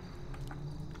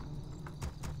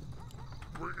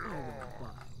 Bring it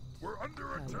on. We're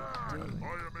under attack. I am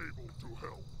able to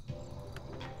help.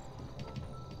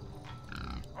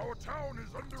 Our town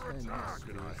is under attack.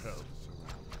 Can I help?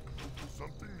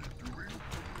 Something to do.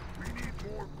 We need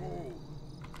more gold.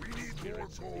 We need more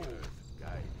gold. I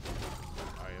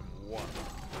am one.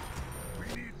 We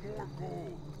need more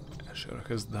gold. Asher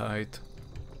has died,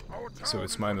 Our town so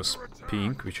it's is minus under attack.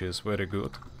 pink, which is very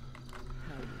good. How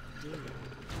you do?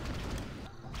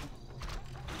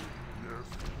 Yes.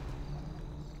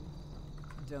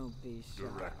 Don't be shy.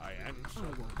 I I answer.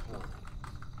 won't lie.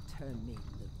 Turn me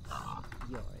loose.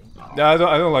 You're in. Yeah,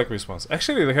 I don't like this ones.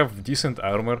 Actually, they have decent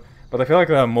armor, but I feel like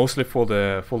they're mostly for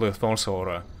the Thorns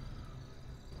aura.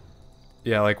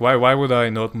 Yeah, like why would I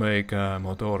not make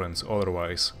Motorans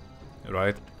otherwise,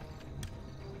 right?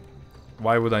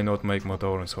 Why would I not make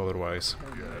Motorans otherwise?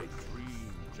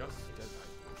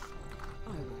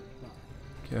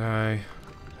 Okay,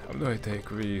 how do I take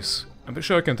these? I'm pretty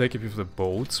sure I can take it with the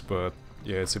boats, but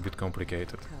yeah, it's a bit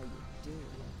complicated. How you do?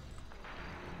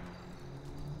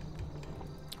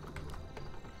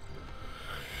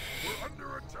 We're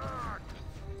under attack.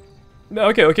 No,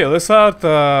 okay, let's start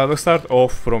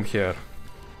off from here.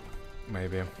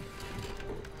 Maybe.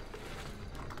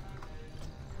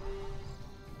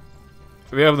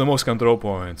 We have the most control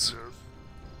points.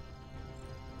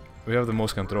 We have the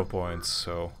most control points,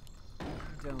 so...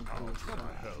 Don't be shy.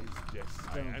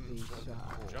 Don't be shy.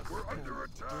 We're under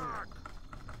attack.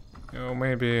 You know,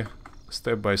 maybe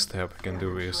step by step we can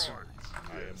do this. I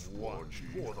am watching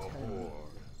for the horde.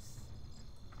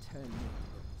 Turn me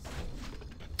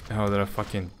Oh,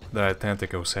 there are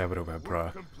tentacles everywhere,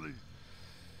 bruh. Complete.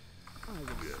 I will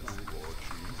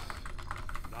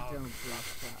fight. Don't be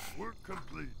shy. We're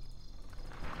complete.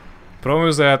 Problem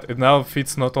is that it now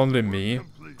fits not only me,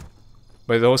 Complete.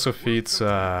 but it also fits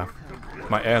my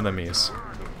enemies.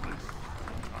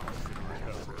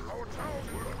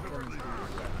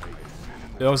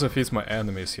 It also fits my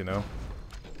enemies, you know.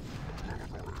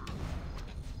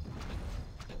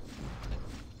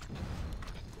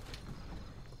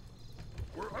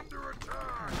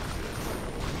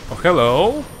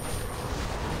 hello.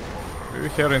 We were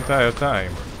here entire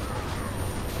time.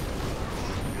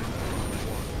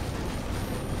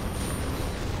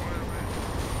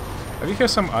 We have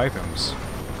some items.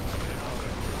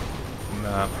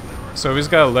 Nah. So this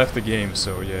guy left the game,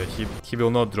 so yeah, he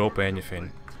will not drop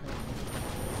anything.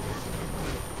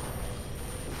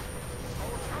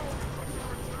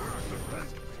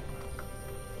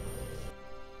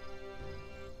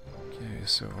 Okay,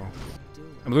 so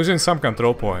I'm losing some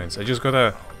control points. I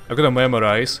gotta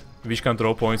memorize which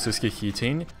control points is he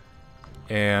hitting,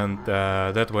 and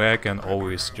that way I can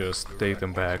always just take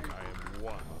them back.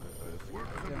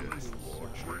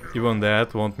 Even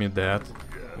that won't mean that.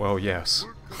 Well, yes.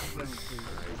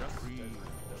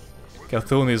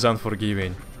 Cthulhu is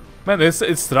unforgiving. Man, it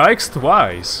strikes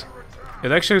twice.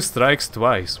 It actually strikes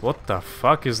twice. What the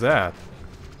fuck is that?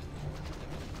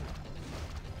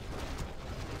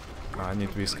 I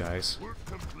need these guys.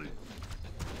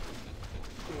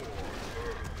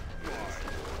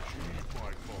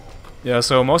 Yeah,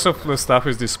 so most of the stuff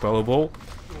is dispellable,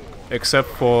 except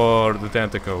for the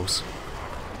tentacles.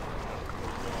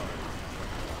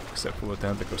 Except for the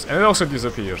tentacles. And it also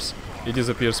disappears. It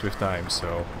disappears with time,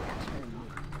 so...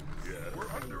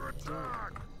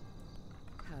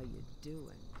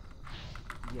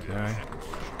 Okay.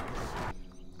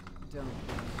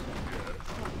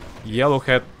 Yellow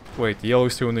had... Wait, yellow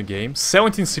is still in the game?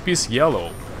 17 CP's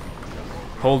yellow!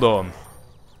 Hold on.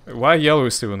 Why yellow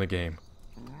is still in the game?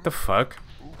 The fuck?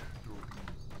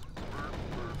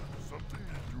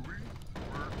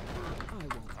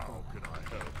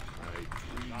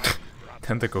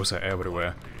 Tentacles are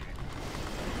everywhere.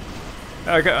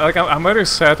 I'm very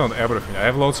set on everything. I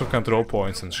have lots of control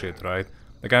points and shit, right?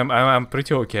 Like I'm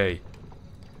pretty okay.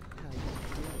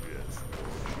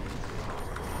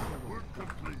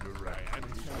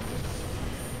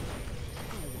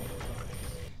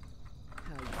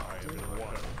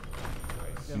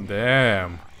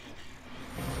 Damn.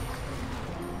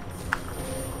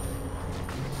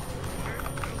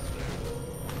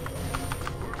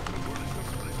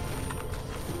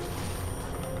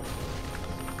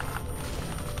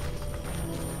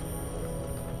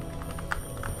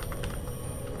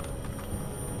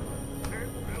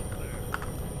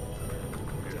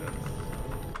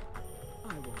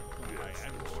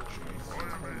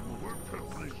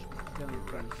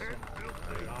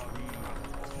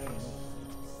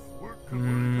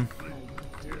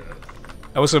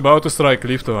 I was about to strike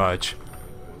Lift to Arch,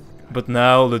 but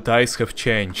now the dice have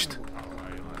changed.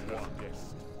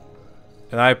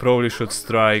 And I probably should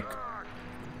strike...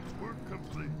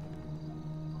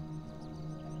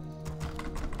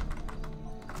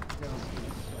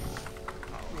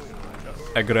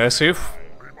 aggressive.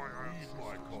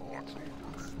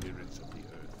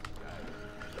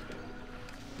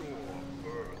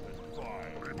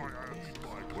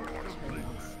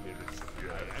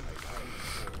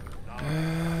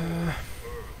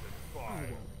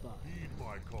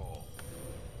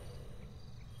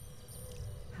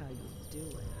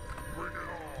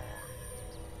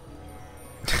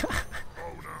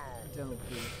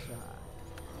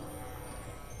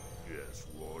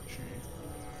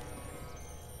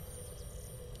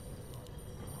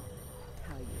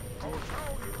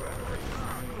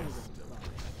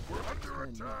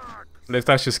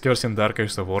 Leftash is cursing Dark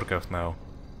Age of Warcraft now.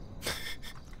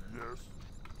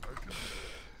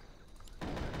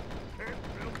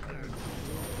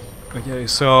 Okay,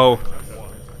 so...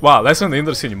 Wow, that's an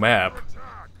interesting map.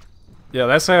 Yeah,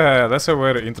 that's a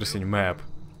very interesting map.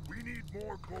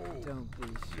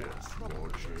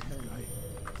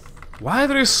 Why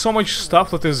there is so much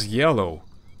stuff that is yellow?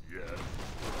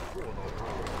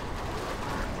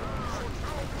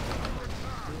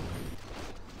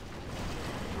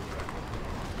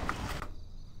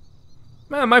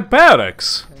 Man, my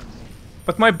barracks!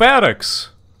 But my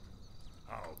barracks!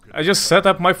 I just set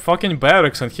up my fucking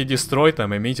barracks and he destroyed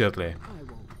them immediately.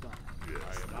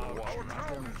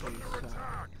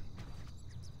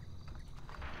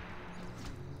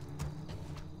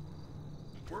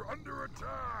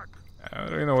 I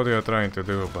don't really know what you're trying to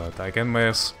do, but I can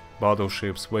mess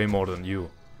battleships way more than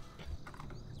you.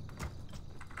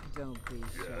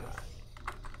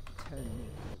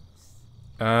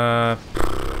 I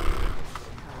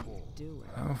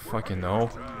don't fucking know.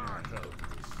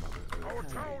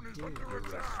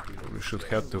 We should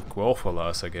head to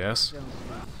Quofalas, I guess.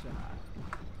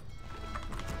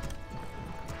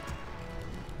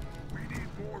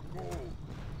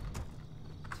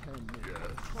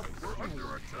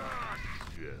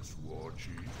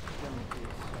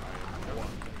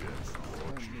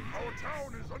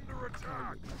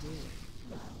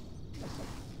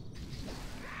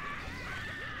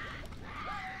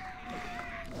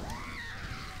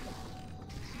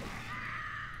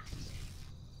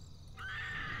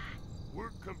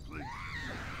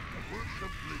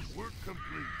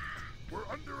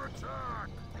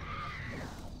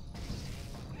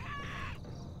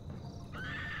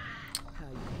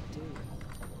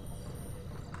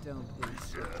 Don't be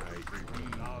shy.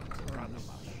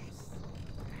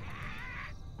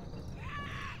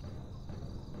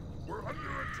 We're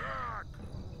under attack!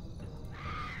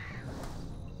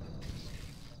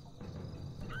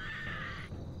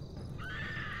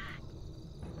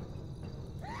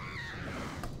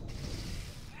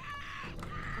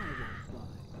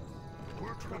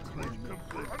 We're complete.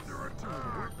 We're under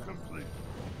attack. Complete.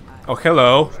 Oh,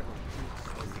 hello.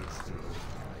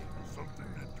 Something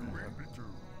to do in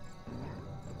between.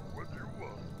 What do you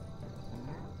want?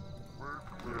 Where?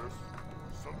 Yes.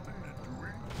 Something to do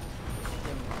in.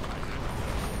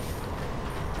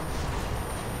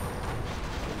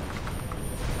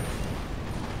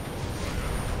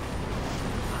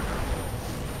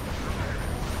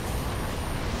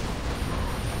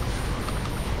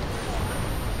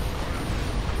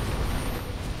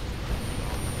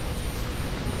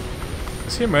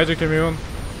 Is he magic immune?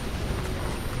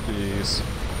 Jeez.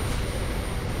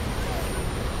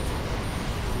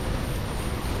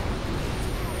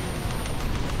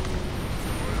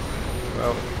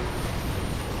 Well,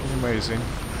 amazing.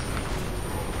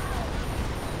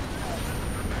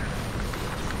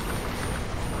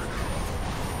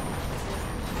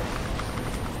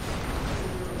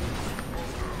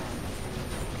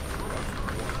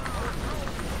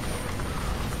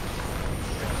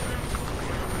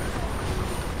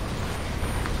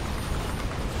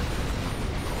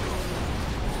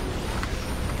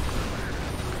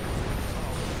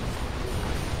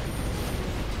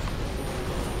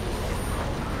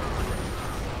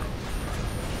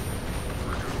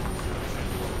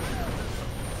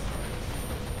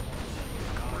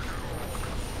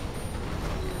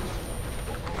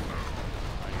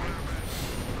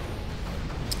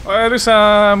 Well, at least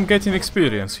I'm getting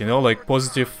experience, you know, like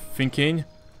positive thinking.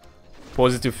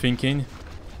 Positive thinking.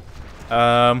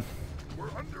 I'm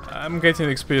getting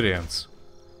experience.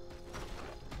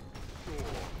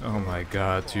 Oh my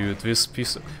god, dude, this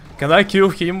piece... Can I kill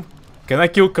him? Can I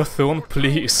kill Cthulhu,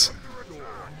 please?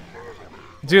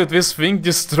 Dude, this thing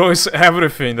destroys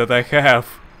everything that I have.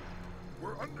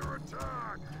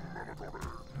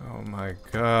 Oh my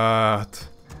god.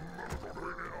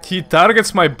 He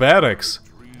targets my barracks.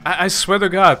 I swear to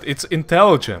god, it's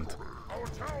intelligent.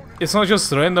 It's not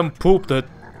just random poop that...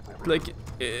 Like,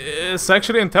 it's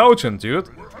actually intelligent, dude.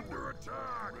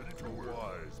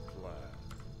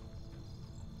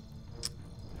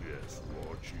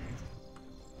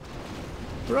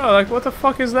 Bro, like, what the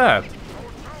fuck is that?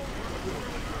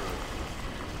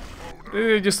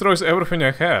 It destroys everything I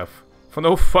have. For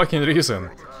no fucking reason.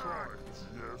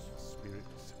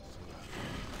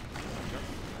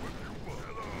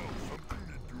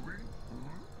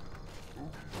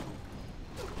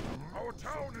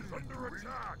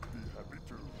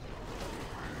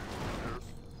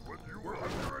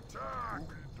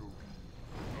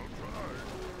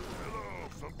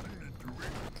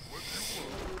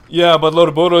 Yeah, but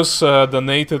Lord Boros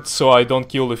donated so I don't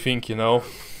kill the thing, you know?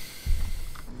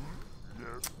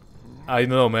 I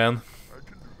know, man.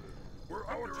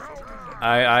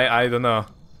 I don't know.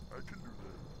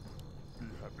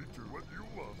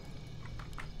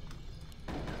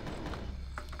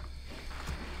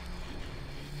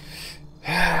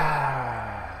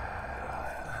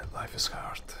 Life is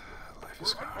hard. Life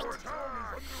is hard.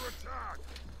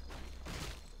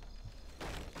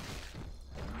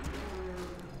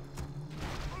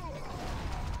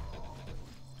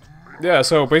 Yeah,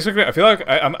 so basically, I feel like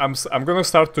I'm gonna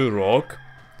start to rogue.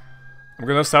 I'm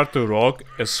gonna start to rogue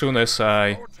as soon as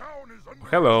I...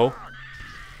 Hello.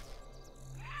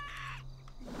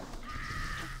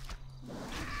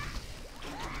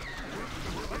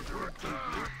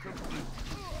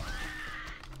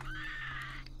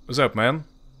 What's up, man?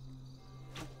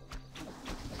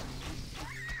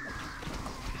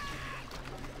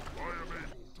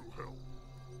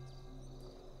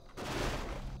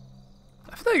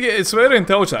 I feel like it's very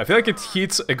intelligent. I feel like it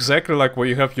hits exactly like where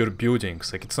you have your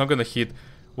buildings. Like, it's not gonna hit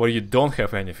where you don't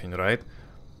have anything, right?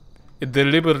 It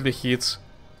deliberately hits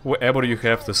wherever you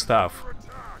have the stuff.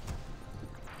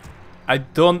 I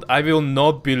will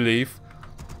not believe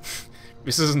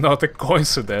this is not a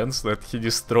coincidence that he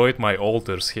destroyed my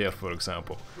altars here, for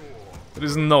example. There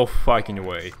is no fucking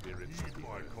way.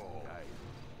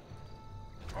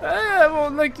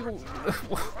 Well, like...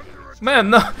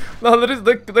 Man, no,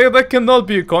 that cannot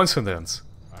be a coincidence.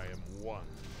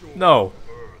 No,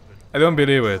 I don't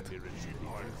believe it.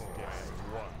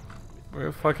 Where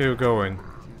the fuck are you going?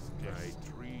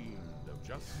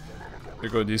 You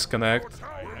go disconnect.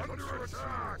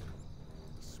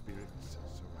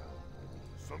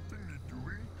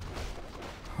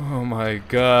 Oh my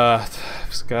god,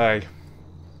 this guy.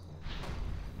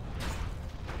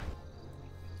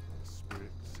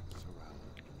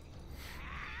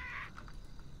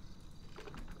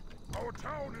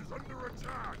 town is under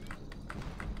attack!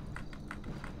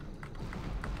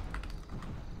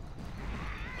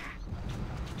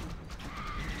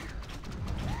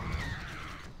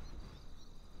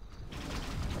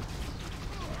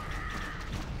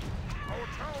 Our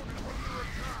town is under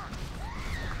attack!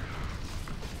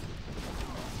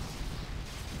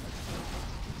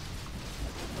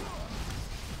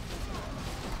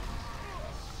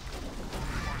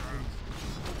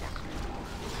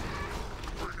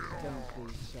 Don't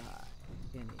be shy.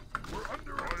 Anything. We're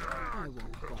under attack! I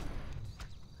won't bother.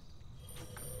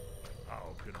 How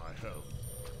can I help?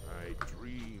 I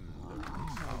dreamed of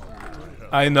this. How can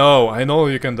I help? I know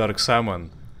you can Dark Summon.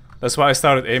 That's why I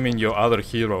started aiming your other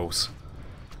heroes.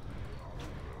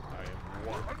 I am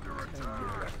one under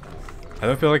attack! I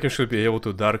don't feel like you should be able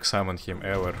to Dark Summon him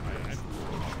ever.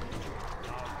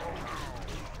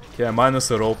 Yeah, minus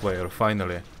the role player,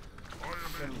 finally.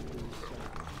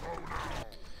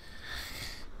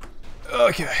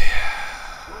 Okay.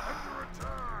 Under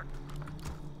attack!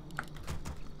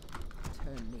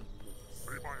 Turn me loose.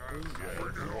 Be my ancestors.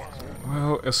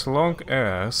 Well, as long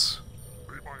as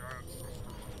Be my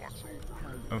ancestors. Watch over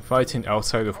me. I'm fighting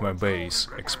outside of my base,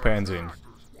 expanding.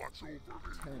 Watch over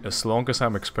me. As long as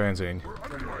I'm expanding.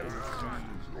 Watch over me.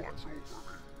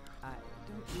 I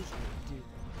don't usually do this. Don't be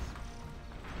shy.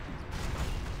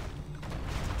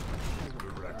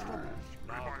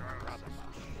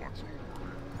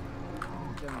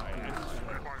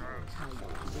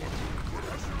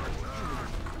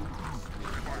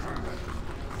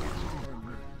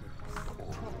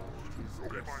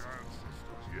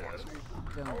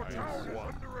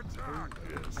 Under attack!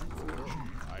 Yes,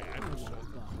 I answer.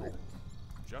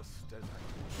 Just as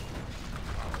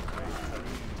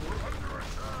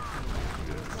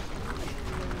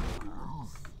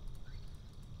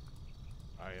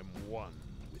I am one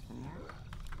with you.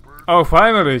 Oh,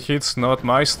 finally, it's not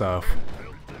my stuff.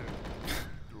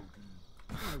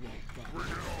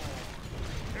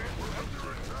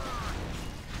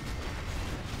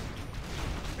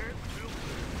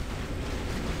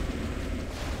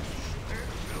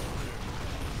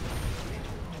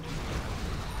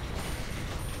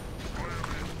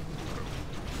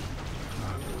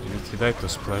 Dude, he died to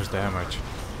splash damage.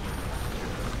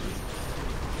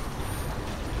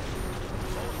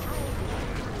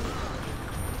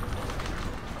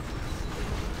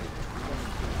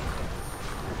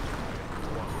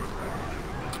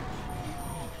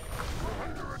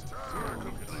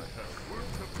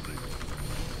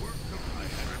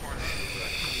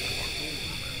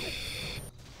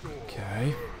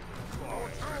 Okay.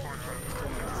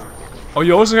 Oh,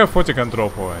 you also have 40 control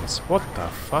points. What the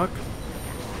fuck?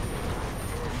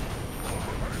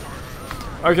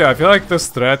 Okay, I feel like the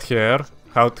strat here,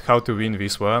 how to win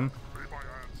this one,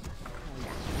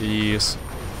 is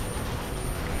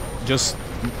just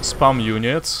spam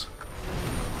units.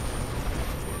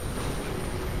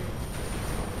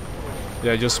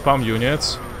 Yeah, just spam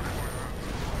units.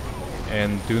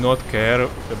 And do not care,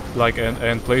 like,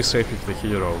 and play safe with the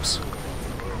heroes.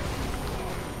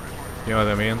 You know what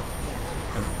I mean?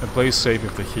 And play safe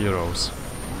with the heroes.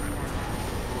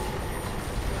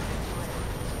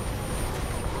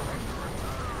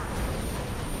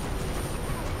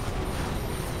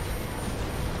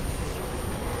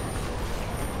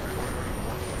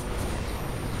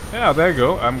 Yeah, there you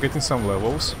go. I'm getting some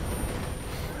levels.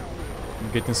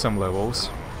 I'm getting some levels.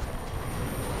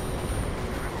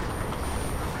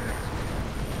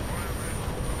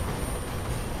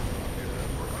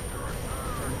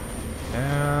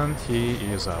 And he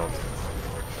is out.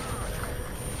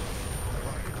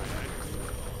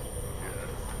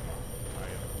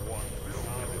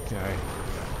 Okay.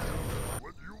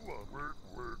 What you want?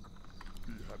 Work.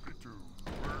 Be happy to.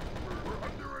 We're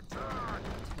under attack!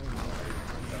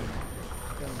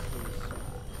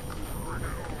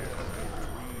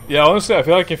 Yeah, honestly, I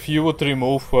feel like if you would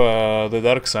remove the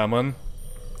Dark Summon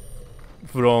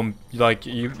from, like,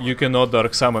 you cannot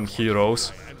Dark Summon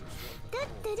heroes,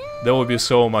 that would be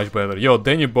so much better. Yo,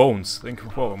 Danny Bones, thank you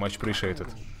for much appreciated.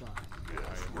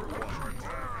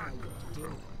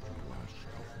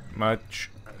 Much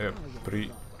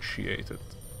appreciated.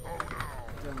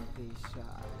 Don't be shy.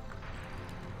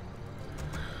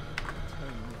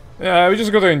 Yeah, we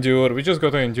just gotta endure. We just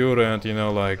gotta endure and, you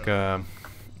know, like,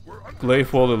 play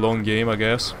for the long game, I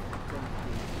guess.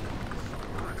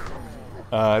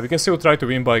 We can still try to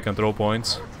win by control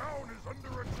points.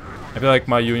 I feel like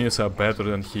my units are better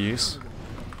than his.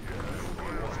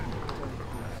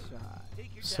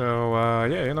 So,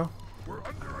 yeah, you know.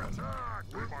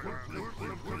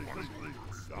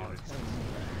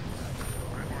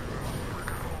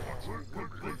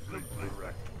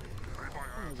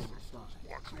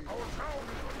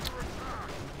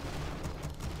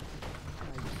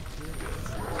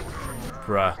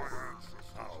 Bruh.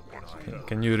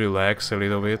 Can you relax a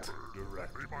little bit?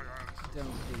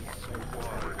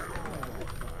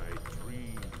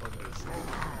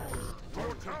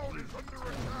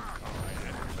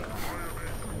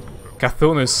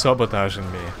 Cthulhu is sabotaging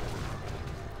me.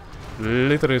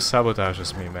 Literally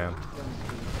sabotages me, man.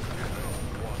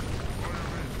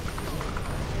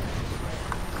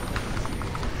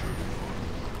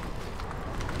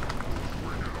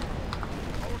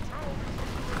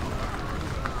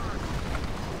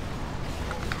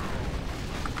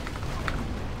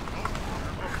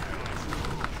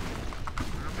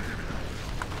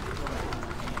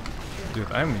 Dude,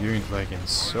 I'm unit lagging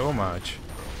so much.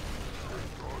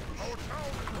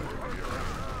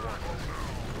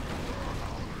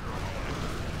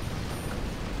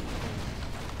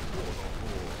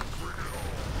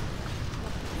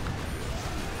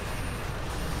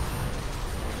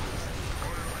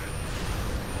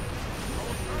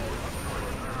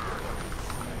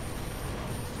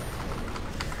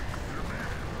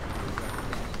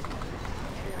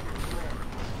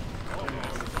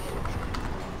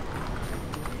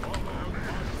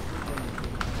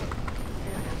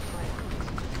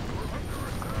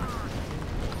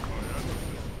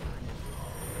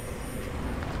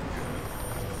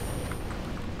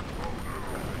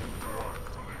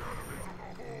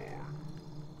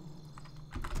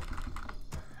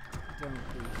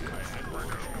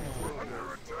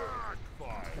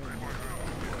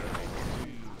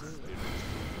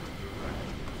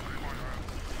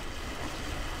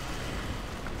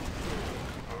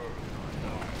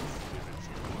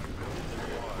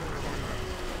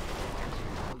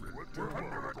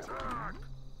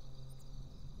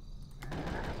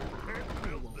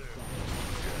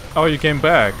 Oh, you came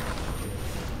back.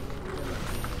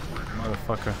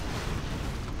 Motherfucker.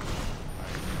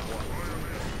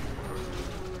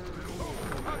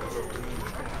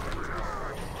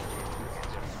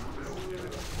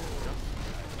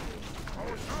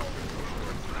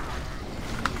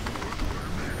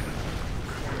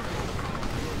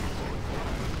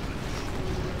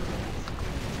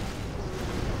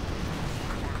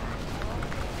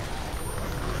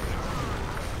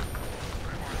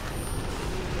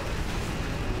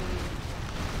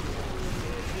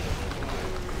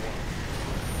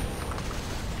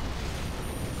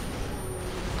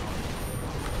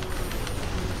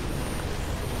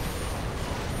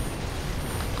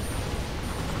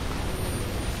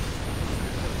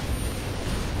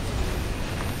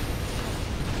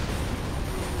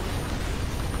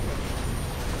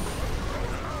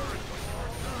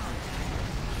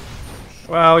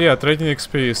 Well, yeah, trading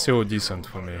XP is still decent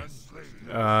for me.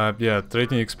 Yeah,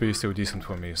 trading XP is still decent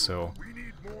for me, so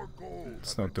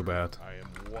it's not too bad.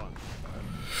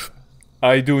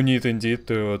 I do need indeed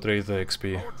to trade the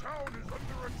XP.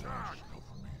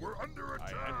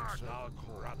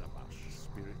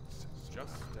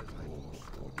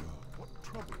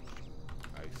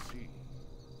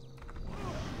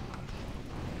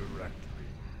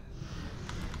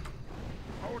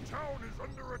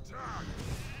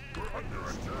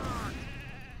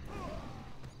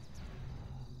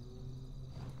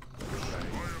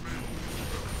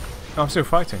 I'm still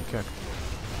fighting, yeah.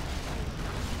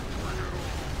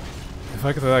 The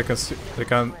fact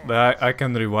that I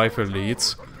can revive her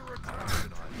leads,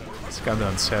 it's kinda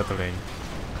unsettling.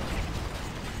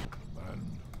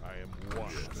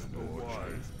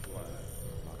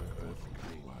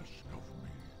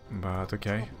 But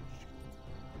okay.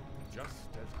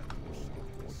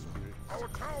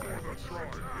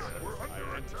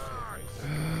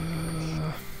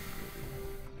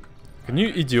 Can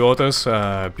you idiotas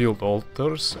build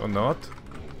altars or not?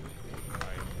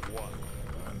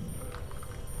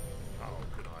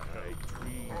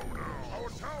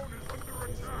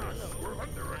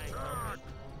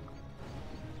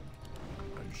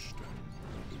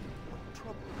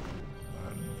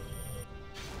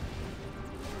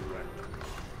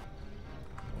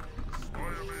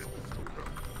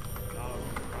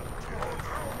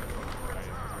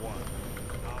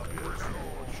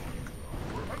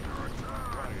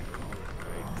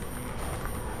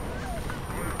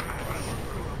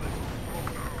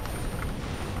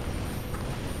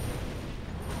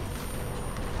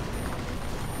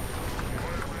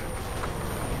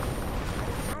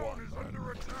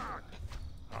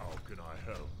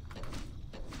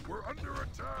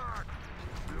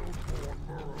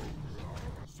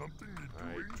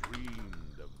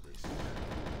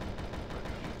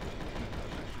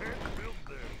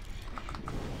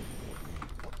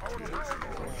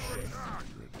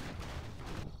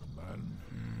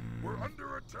 We're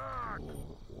under attack!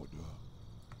 Order.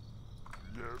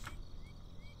 Yes.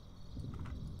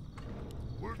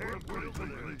 We're complete.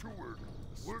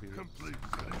 We're complete. We're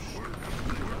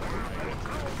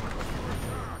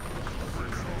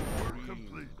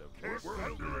complete. We're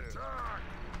under attack!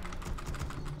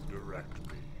 Direct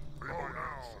me. Oh,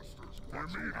 now.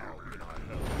 Immediately.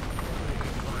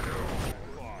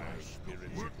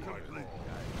 We're complete.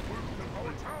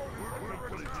 Our town is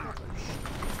under attack!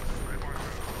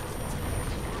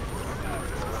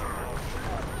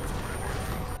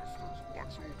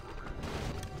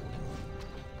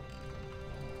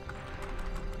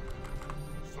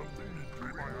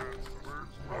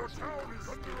 Our town is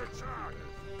under attack!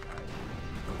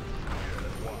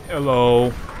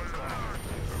 Hello.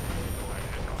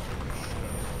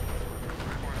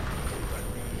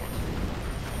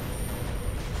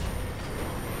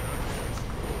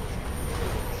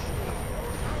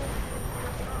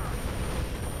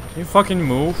 Can you fucking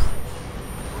move?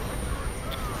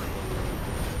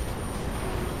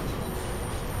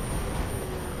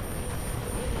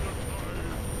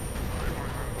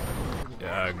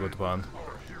 Yeah, good one.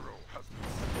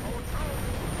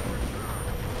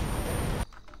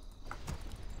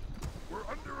 We're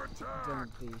under attack!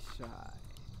 Don't be shy.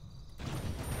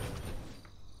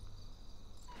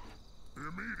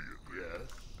 Immediately. Yes.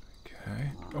 Okay.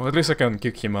 Well, at least I can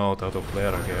kick him out of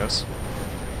there, I guess.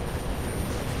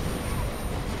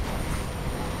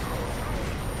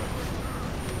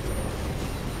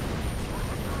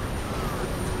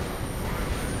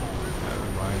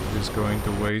 Never mind, this is going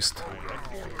to waste.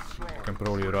 I can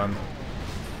probably run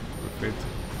with it.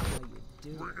 How you do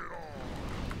it?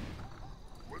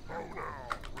 Oh, now.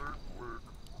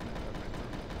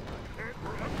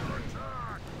 We're under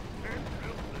attack! Can't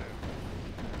build them.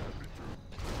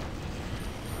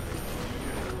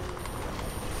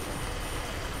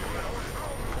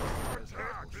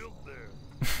 Attack! Build them.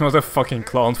 What a fucking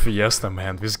clown fiesta,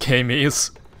 man, this game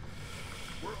is.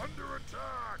 We're under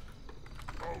attack!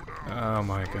 Oh, no. Oh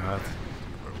my god.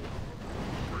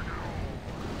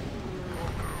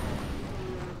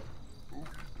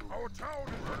 Our town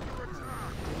is under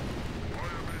attack!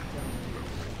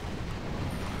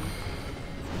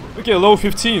 Okay, low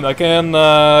 15, I can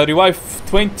revive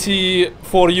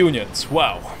 24 units,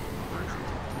 wow.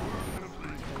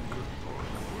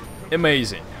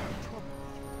 Amazing.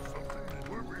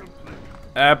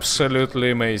 Absolutely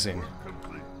amazing.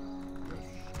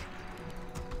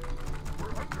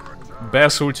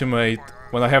 Best ultimate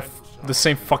when I have the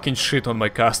same fucking shit on my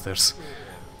casters.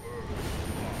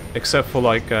 Except for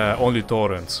like only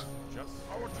Taurens.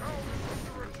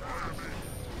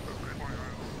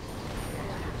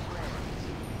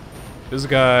 This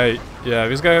guy, yeah,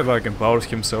 this guy like empowers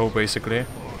himself basically.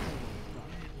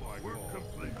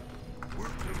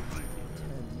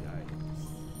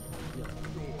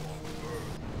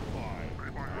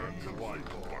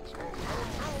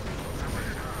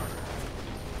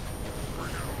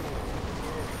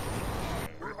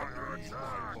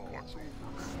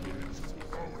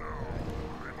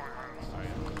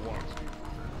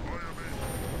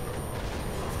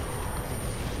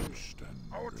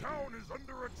 Our town is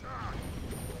under attack!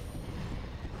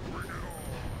 Bring it on!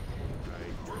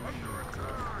 We're under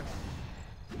attack!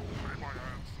 May my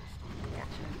ancestors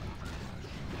watch over me.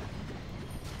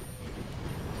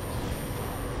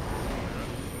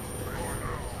 Bring it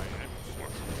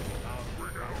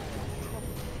on!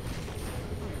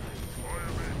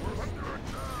 We're under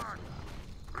attack!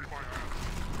 May my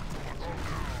ancestors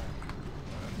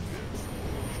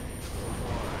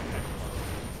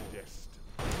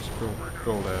watch over me.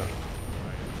 Go there.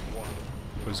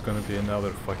 There's gonna be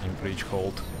another fucking breach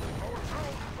hold.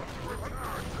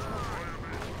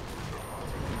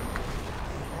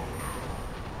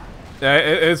 Yeah,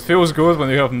 it feels good when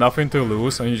you have nothing to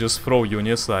lose and you just throw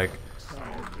units like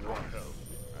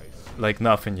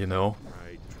nothing, you know.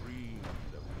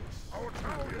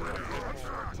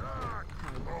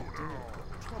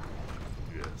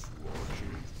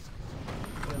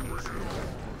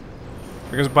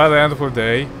 Because by the end of the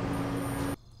day,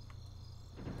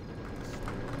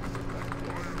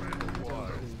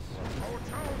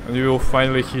 and you will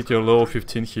finally hit your low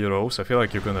 15 heroes, I feel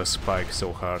like you're gonna spike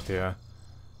so hard, yeah.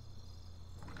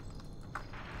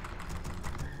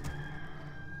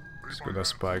 It's gonna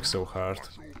spike so hard.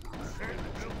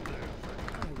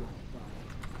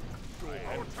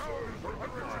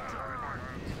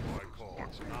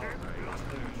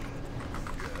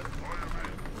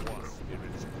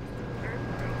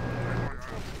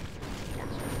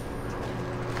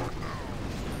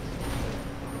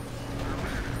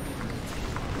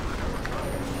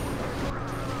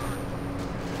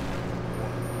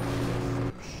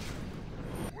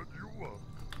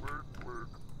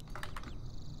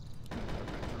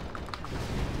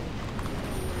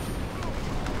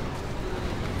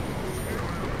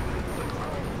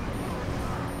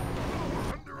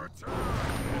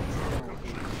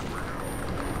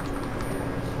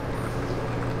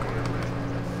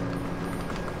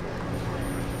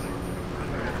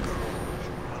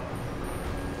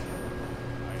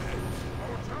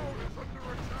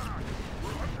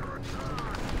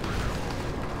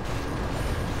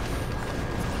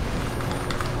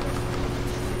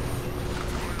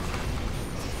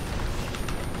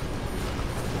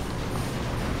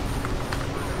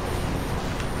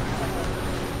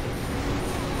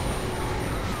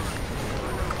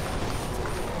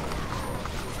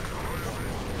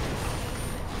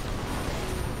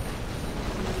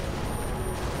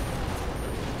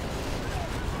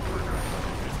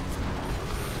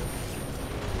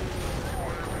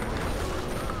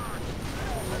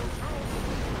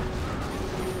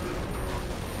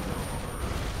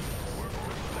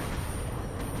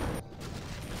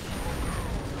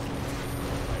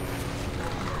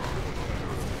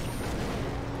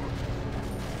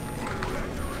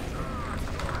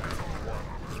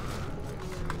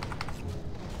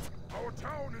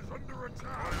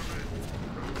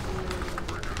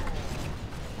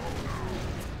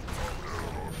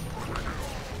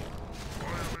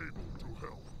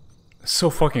 So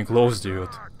fucking close, dude.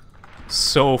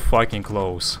 So fucking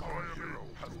close.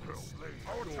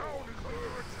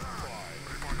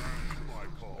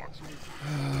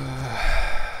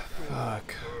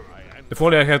 Fuck. If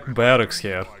only I had barracks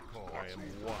here,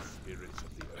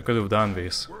 I could have done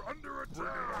this.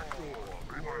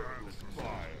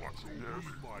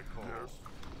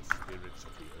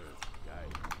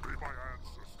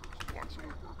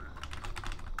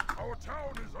 Our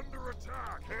town is under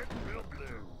attack. Can't build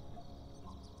there.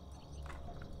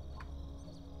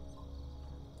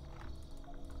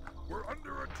 We're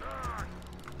under attack.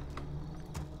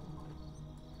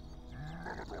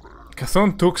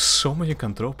 Cthulhu took so many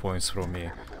control points from me.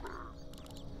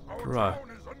 Bruh.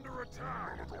 Town is under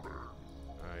attack.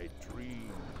 I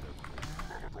dreamed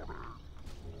of this.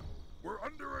 We're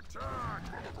under attack.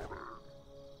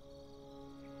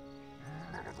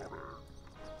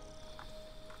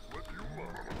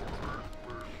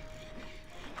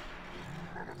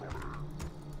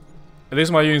 At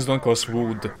least my units don't cost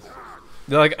wood.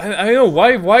 They're like, I don't know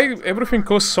why everything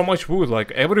costs so much wood.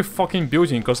 Like every fucking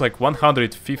building costs like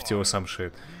 150 or some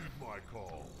shit.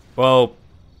 Well,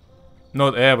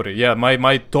 not every. Yeah, my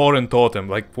Tauren totem.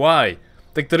 Like why?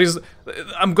 Like there is,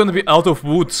 I'm gonna be out of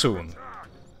wood soon.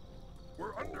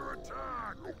 We're under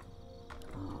attack.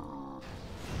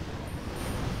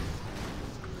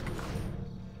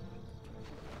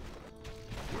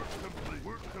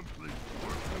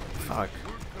 Fuck.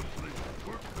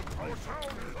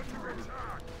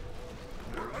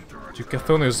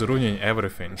 Cthulhu is ruining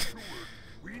everything.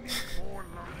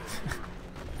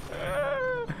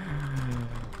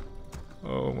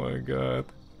 Oh my god.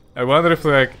 I wonder if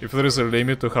like if there is a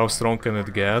limit to how strong can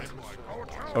it get,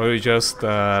 or you just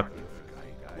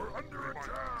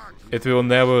it will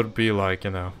never be like, you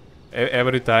know,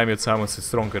 every time it summons it's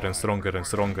stronger and stronger and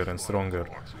stronger and stronger.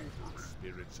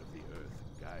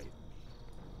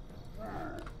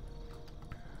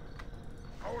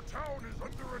 Our town is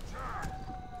under attack.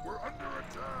 We're under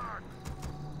attack.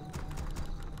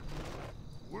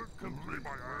 We're complete,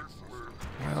 my answer.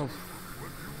 Well,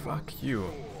 fuck you.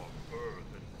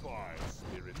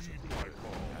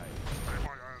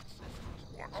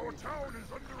 Our town is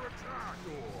under attack.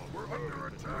 We're under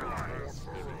attack.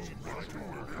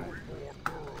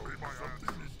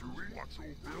 Something is doing what you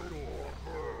build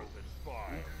earth and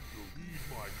fire. Heed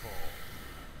my call.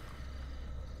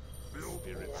 Build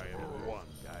I am one.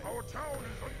 Our town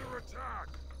is under attack.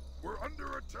 We're under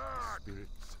attack.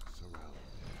 Spirits surround.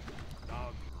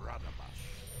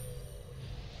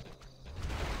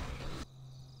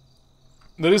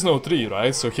 There is no tree,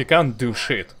 right? So he can't do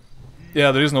shit.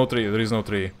 Yeah, there is no tree, there is no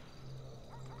tree.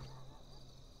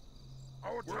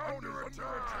 Our town is under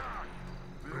attack.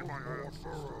 Build my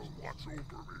ancestors watch over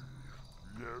me.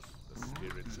 Yes, the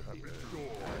spirits have been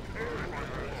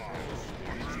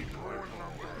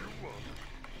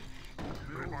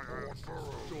Build my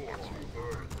ancestors watch over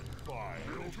earth and fire.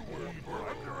 Build to work. We're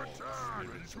under attack.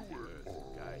 Ready to work.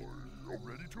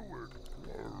 Ready to work.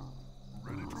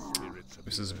 Ready to work.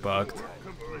 This is bugged.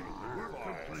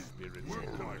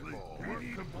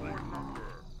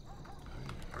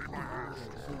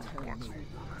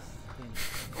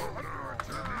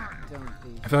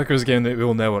 I feel like this game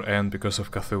will never end because of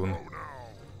Cthulhu.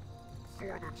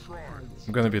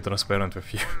 I'm gonna be transparent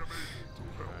with you.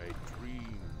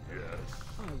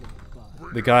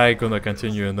 The guy gonna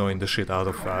continue annoying the shit out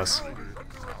of us.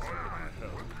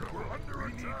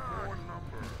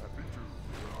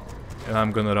 And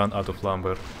I'm gonna run out of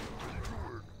lumber.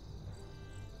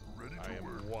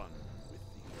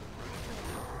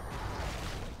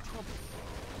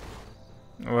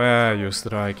 Where are you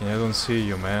striking? I don't see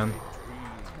you, man.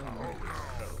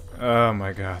 Oh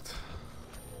my god.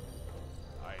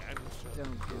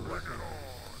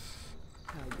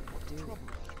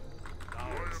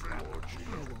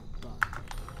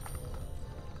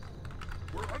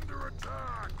 We're under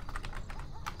attack.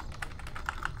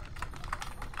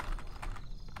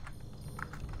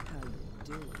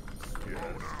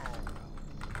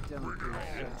 Don't be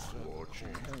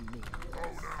tell me.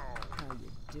 How you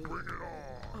do? Bring it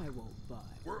on. I won't buy.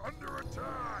 We're under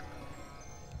attack.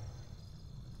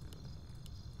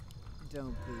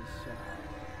 Don't be shy.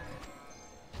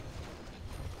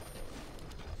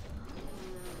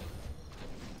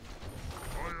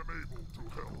 I am able to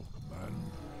help, man.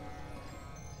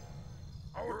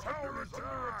 Our town is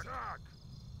under attack.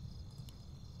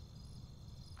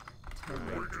 Bring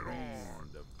it on.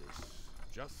 Of this,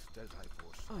 just as I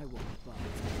foresaw. I won't buy.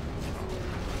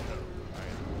 I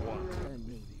am one Turn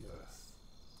me. with the earth.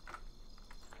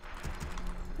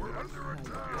 We're under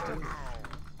attack now.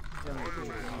 Don't be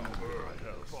shy.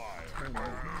 Fire. Turn me.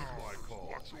 My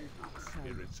call.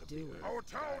 Our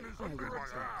town is under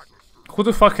attack. Who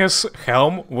the fuck has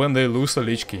Helm when they lose the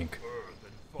Lich King?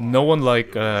 No one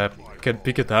like can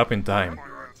pick it up in time.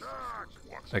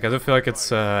 Like I don't feel like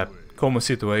it's a common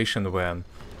situation when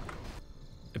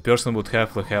a person would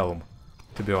have the Helm,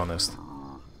 to be honest.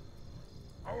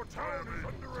 Our town is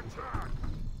under attack.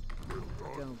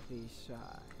 Don't be shy.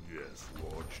 Yes,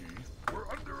 Lord Chief. We're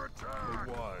under attack.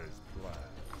 A wise plan.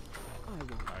 I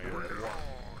won't I am one.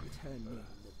 turn your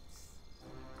lips.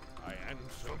 I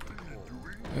answer the call.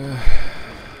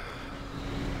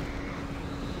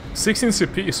 16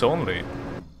 CPs only.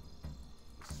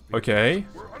 Okay.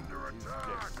 We're under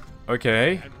attack.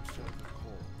 Okay. Answer the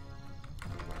call.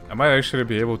 I might actually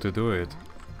be able to do it.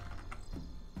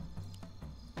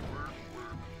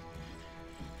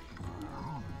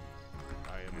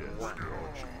 I am one,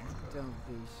 Lord Chief. Don't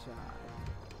be shy.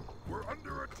 We're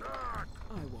under attack.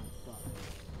 I won't budge.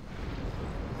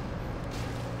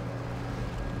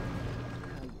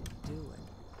 How you doing?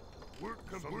 We're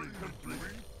complete.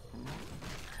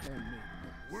 Turn me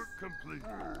Work complete.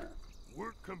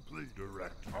 Work complete.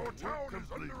 Direct. Our town is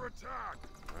under attack.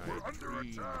 We're under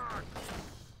attack.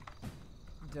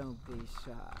 Don't be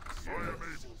shy. I am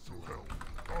able to help.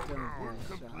 Don't Work be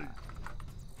shy. complete.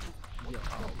 Yeah,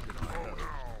 Oh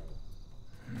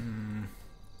no.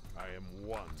 I am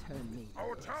one. turn me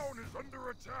Our town is under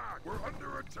attack. We're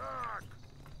under attack.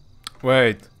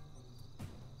 Wait.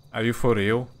 Are you for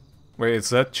real? Wait, is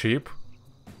that cheap?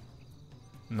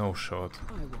 No shot.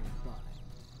 I won't budge.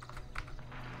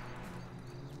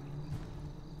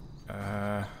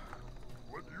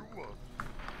 What do you want?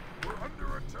 We're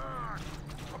under attack.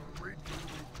 Upgrade.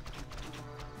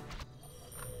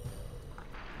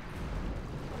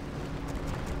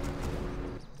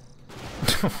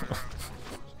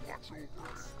 Watch over.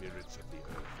 Spirits of the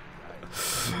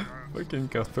earth. Fucking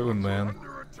cartoon, man.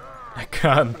 Under attack. I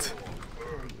can't. Spirits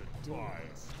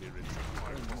of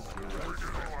my earth.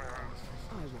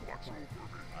 I won't budge.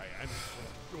 I answer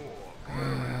door.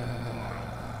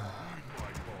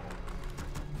 My call.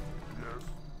 Yes.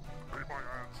 Pay my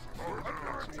answer. We're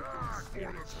under attack. For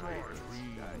the choice. How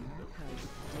you doing?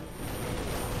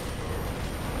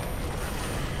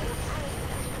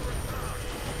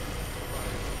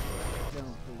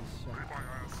 Don't be shy.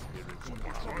 Spirits of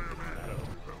my earth.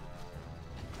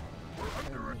 We're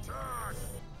under attack.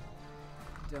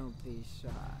 Don't be shy.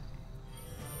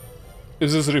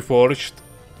 Is this reforged?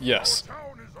 Yes.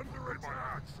 Town is under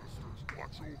attack.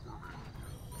 Watch over me.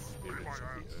 Spirits of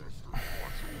the earth.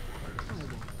 Watch over me. I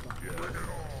won't budge. Bring it on.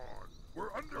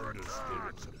 We're under attack.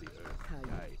 Spirits of the earth How you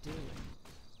guide. doing?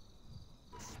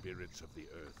 The spirits of the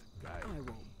earth guide. I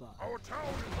won't budge. Our town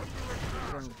is under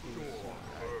attack. Don't be shy.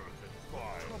 Earth and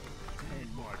fire. Heed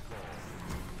my call.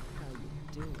 How you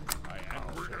doing? I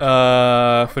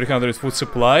answer. 300 food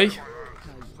supply, How you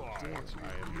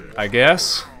doing? I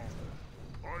guess.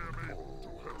 I am able to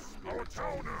help. Our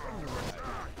town is under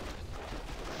attack.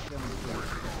 Don't be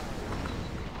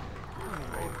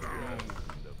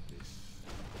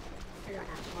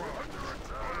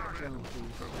Don't be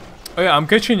shy. Oh yeah, I'm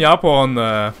catching up on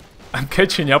I'm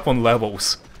catching up on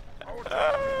levels.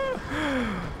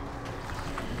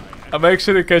 I'm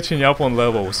actually catching up on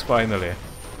levels finally.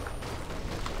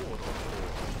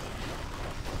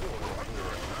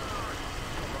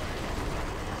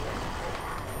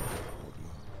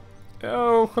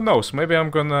 Oh, who knows? Maybe I'm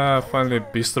gonna finally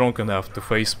be strong enough to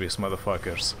face these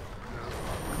motherfuckers.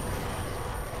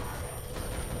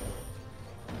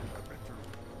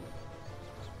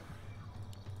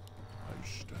 I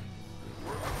stand.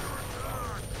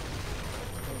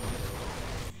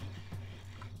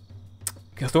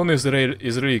 Cartoon is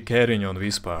really carrying on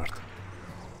this part.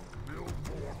 Build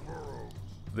more burrows.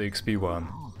 The XP one.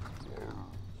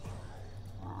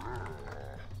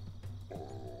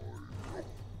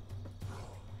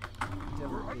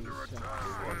 Don't be shy.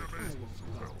 I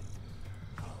won't budge.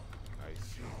 I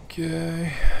see.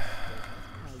 Okay.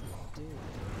 How you doing?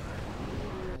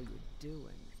 How you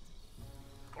doing?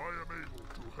 I am able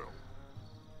to help.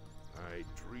 I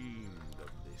dreamed of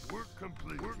this. Work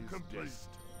complete. Work complete. Just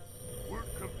Work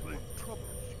complete. troubles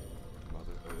you,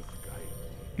 Mother Earth guide.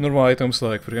 Normal items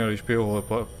like 300 HP or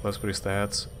plus 3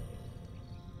 stats.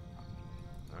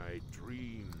 I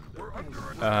dreamed We're of under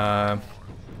attack.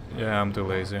 Yeah, I'm too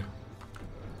lazy. Our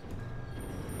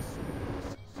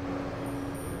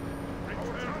town is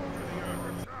under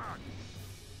attack.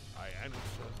 I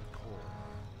answer the call.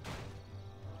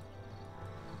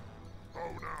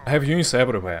 Oh no. I have units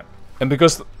everywhere. And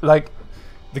because, like,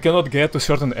 they cannot get to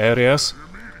certain areas,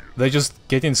 they're just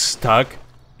getting stuck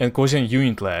and causing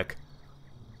unit lag.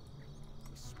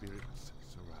 The spirits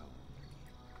surround.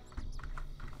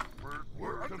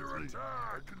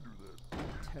 attack! I can do that.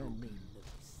 Turn me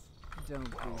loose. Don't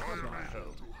be shy.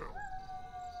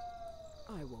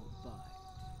 I won't bite.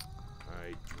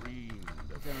 I dreamed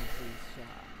of Don't be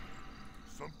shy.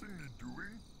 Something need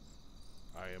doing?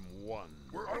 I am one.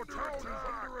 Our town is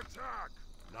under attack!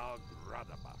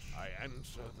 Nagradabash. I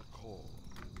answer the call.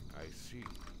 I see.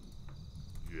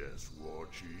 Yes, War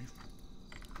Chief.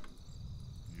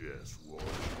 Yes, War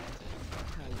Chief.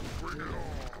 How you Bring do it it.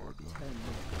 on! Turn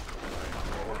me.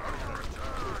 We're under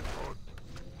attack!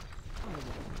 I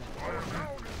won't bite. Our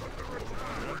town is under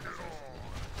attack! Bring it on!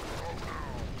 Oh no!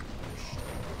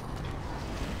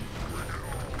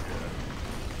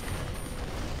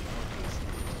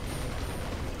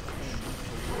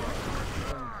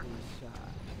 Don't be shy.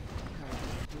 How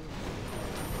you do it.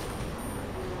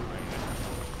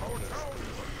 Our town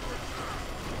is under attack!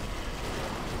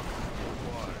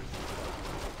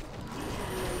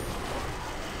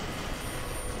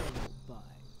 I won't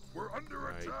bite. We're under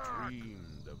I attack!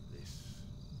 dreamed of this.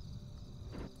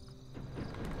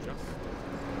 Just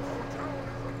Our town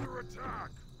is under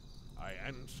attack! I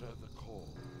answer the call.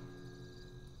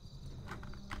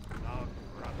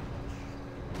 Nagradabash.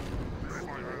 We're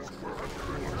under attack!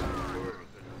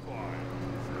 Earth and fire!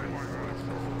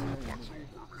 Watch over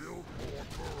me! Build more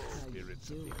burrows! How you Spirits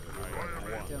of do the it. earth. I am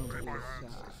one. Don't be My shy.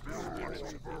 ancestors built Spirits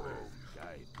watch of the burrows! earth.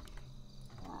 Guide.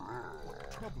 What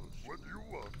troubles? What do you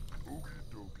want? Okie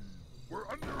dokie. We're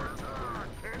under attack!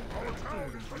 Our town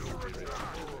is under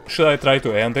attack! Should I try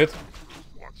to end it?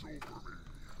 Watch over me!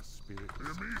 The spirits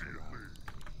Immediately!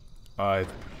 Alright.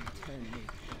 Turn me.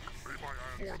 May my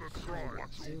ancestors for the tribe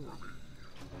watch Do over it. me!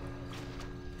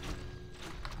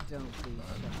 Don't be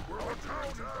shy. Our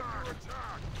town is under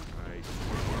attack! I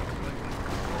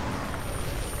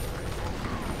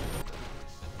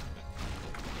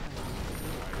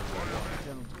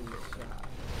Don't be shy.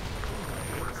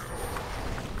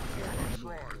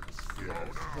 Tribes!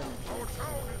 Our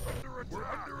town is under attack! We're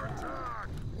under attack!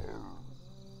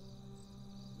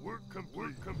 Work complete!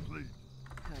 Work complete!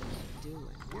 How you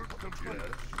doing? Work complete!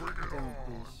 Yes, bring it Don't on!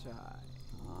 be shy.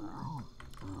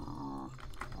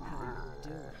 How you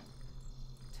doing?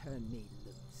 Turn me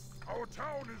loose. Our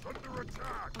town is under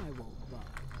attack! I won't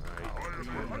bite.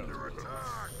 We're under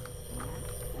attack!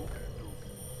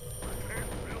 I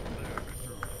can't build there,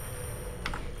 Mr.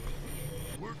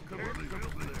 Work complete!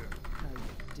 How you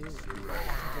doing? Don't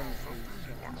be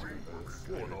shy.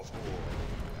 For the whore!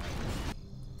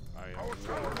 I am Our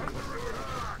town is under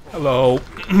attack! Hello.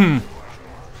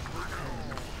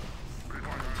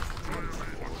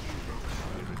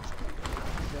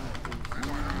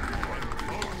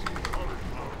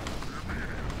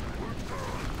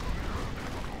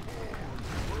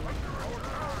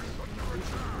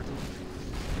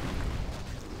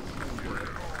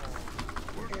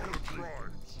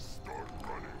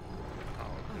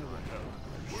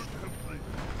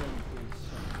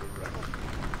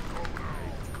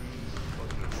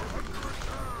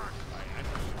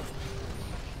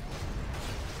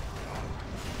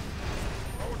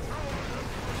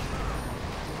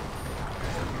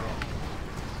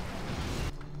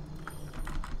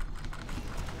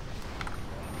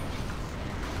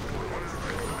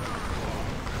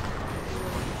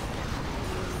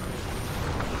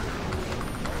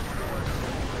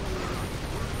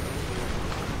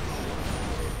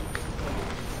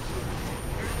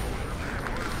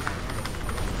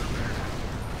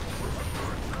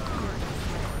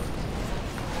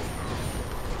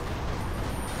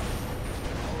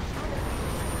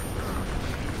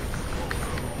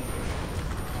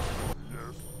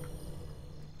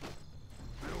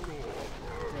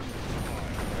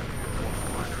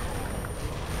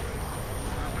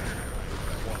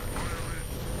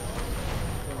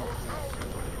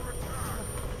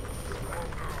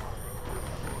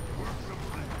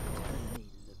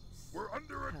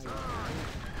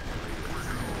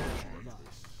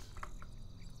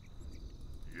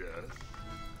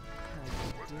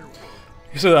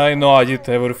 He said I know I did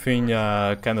everything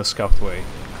kinda scuffed way.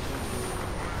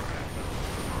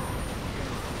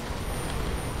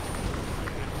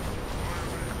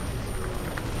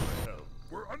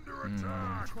 We're under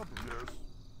attack! Yes.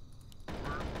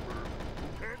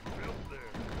 Can't build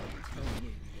there.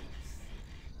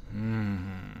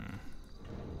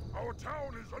 Our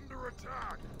town is under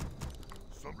attack!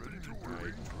 Something to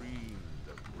work.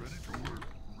 Ready to work.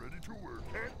 Ready to work.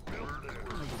 Can't build there.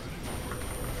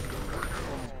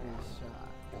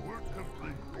 Work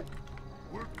complete.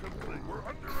 Work complete. We're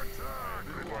under attack!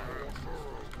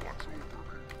 Watch over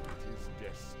me. It is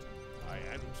destined. I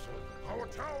answer. Our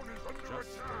town is under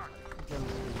attack!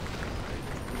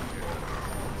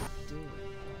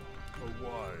 A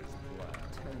wise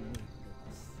plan.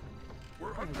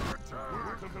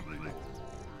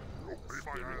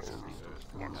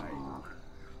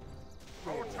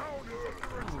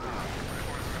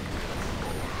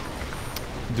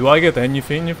 Do I get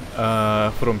anything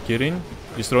from killing,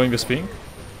 destroying this thing?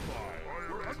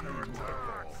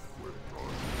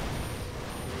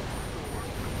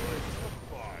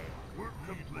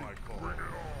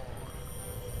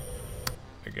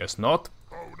 I guess not.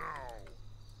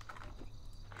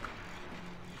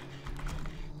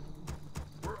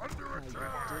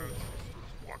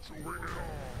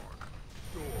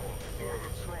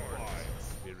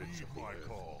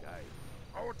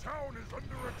 Our town is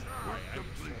under attack.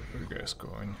 Where you guys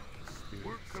going?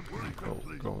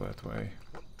 Go that way.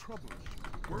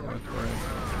 Go that way.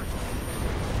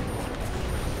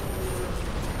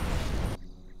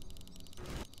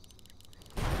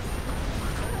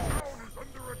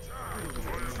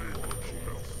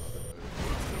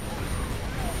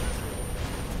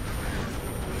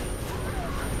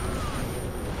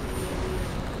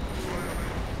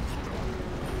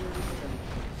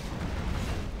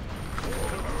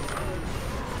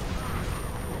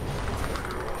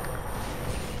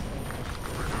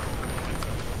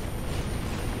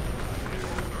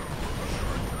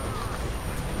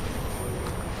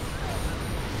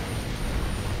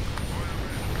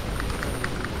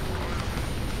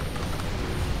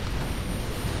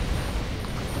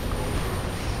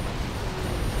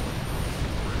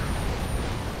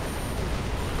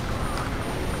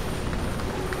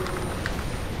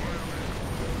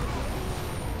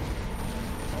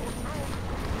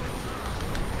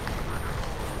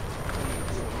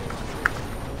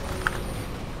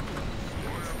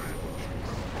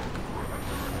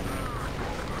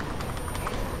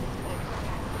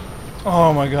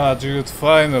 Oh my god, dude,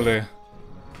 finally.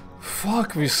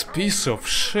 Fuck this piece of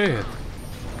shit.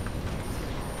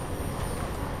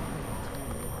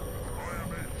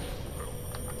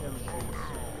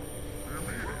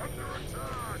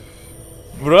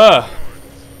 Bruh.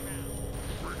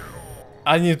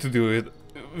 I need to do it.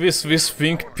 This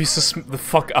thing pisses the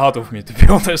fuck out of me, to be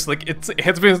honest. Like, it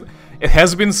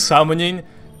has been summoning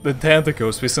the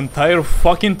tentacles this entire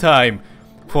fucking time.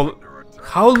 For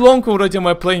how long already am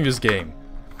I playing this game?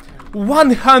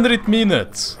 100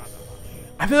 minutes!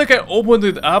 I feel like I opened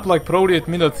it up like probably at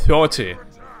minute 30.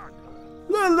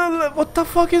 What the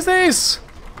fuck is this?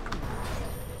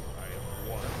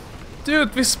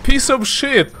 Dude, this piece of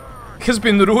shit has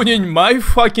been ruining my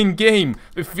fucking game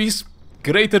with these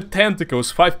greater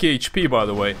tentacles, 5k HP by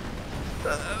the way.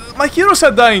 My heroes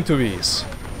are dying to these.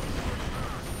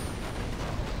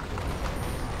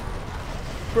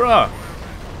 Bruh.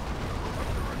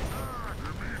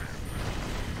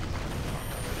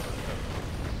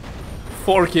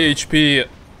 4k HP,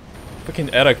 fucking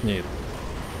arachnid.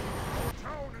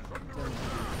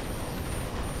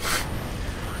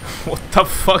 What the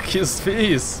fuck is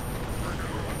this?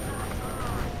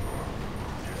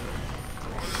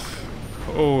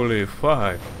 Holy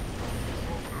fuck.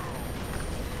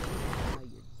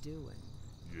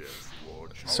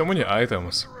 So many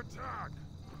items.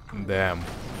 Damn.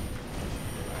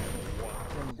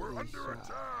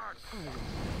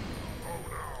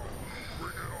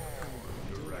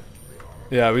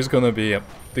 Yeah, this is gonna be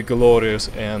the glorious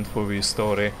end for this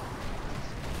story.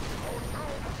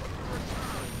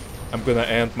 I'm gonna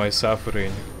end my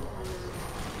suffering.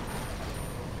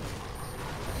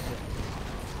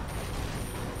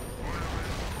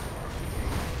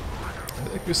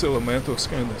 Like these elementals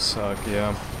kinda suck,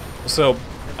 yeah. So,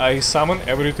 I summon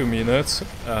every 2 minutes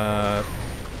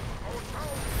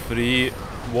 3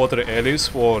 water allies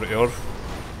for earth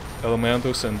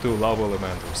elementals and 2 lava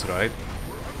elementals, right?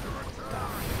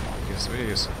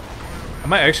 This.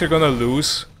 Am I actually gonna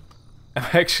lose? Am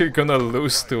I actually gonna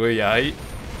lose to AI?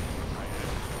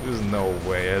 There's no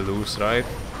way I lose, right?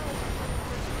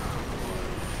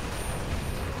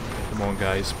 Come on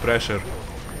guys, pressure.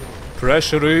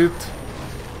 Pressure it!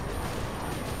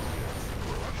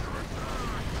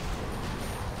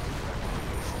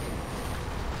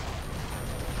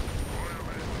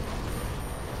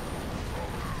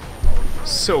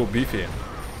 So beefy.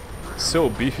 So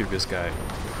beefy this guy.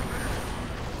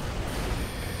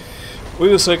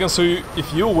 Wait a second, so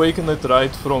if you awaken it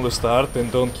right from the start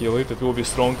and don't kill it, it will be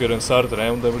stronger and start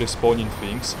randomly spawning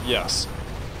things? Yes.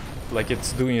 Like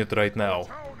it's doing it right now.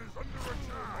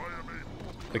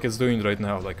 Like it's doing right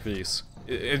now, like this.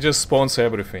 It just spawns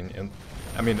everything, and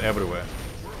I mean everywhere.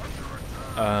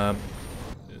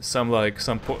 Some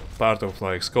part of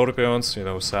like scorpions, you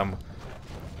know, some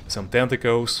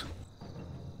tentacles,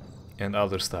 and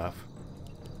other stuff.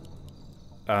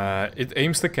 It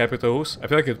aims the capitals. I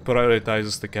feel like it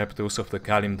prioritizes the capitals of the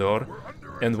Kalimdor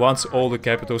And once all the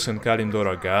capitals in Kalimdor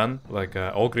are gone, like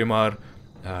Orgrimmar,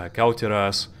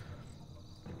 Kauteras,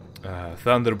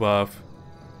 Thunderbuff,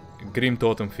 Grim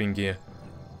Totem thingy,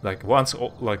 like once,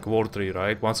 like War Tree,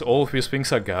 right? Once all of these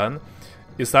things are gone,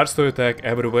 it starts to attack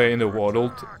everywhere in the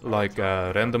world, like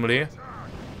randomly.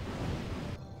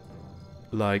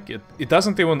 Like it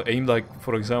doesn't even aim like,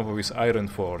 for example, with Iron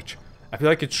Forge. I feel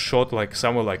like it's shot like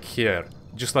somewhere like here,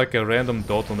 just like a random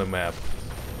dot on the map.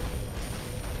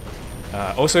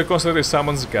 Also, it constantly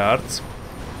summons guards.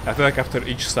 I feel like after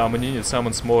each summoning, it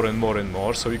summons more and more and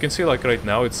more. So you can see, like right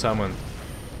now, it summoned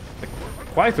like,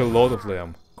 quite a lot of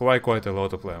them. Quite a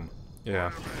lot of them.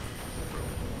 Yeah.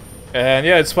 And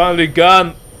yeah, it's finally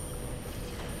gone.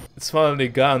 It's finally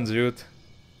gone, dude.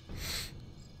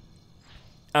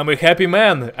 I'm a happy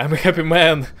man. I'm a happy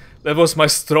man. That was my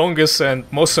strongest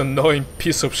and most annoying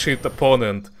piece of shit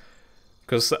opponent.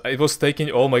 Because it was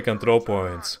taking all my control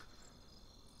points.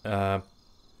 Yeah,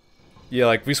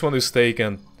 like this one is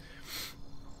taken.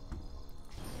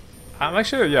 I'm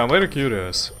actually, yeah, I'm very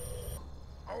curious.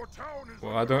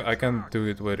 Well, I can't do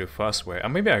it very fast way.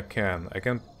 Maybe I can. I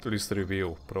can at least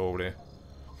review, probably.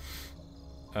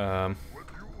 How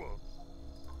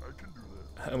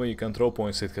many control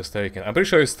points it has taken? I'm pretty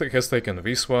sure it has taken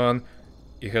this one.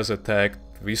 It has attacked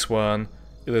this one.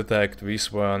 It attacked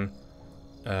this one.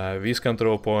 This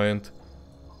control point.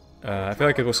 I feel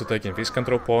like it was attacking this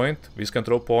control point, this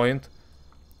control point,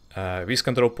 this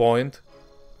control point,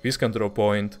 this control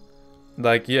point.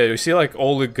 Like, yeah, you see like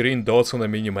all the green dots on the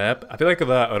mini-map. I feel like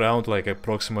they're around like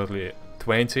approximately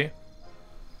 20.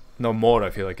 No more, I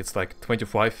feel like it's like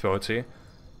 25, 30.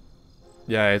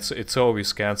 Yeah, it's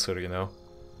always cancer, you know.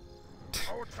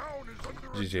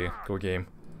 GG, cool game.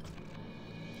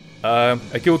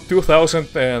 I killed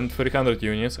 2,300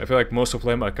 units. I feel like most of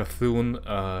them are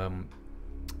Cthulhu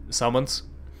summons,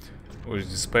 which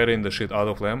is sparing the shit out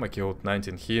of them. I killed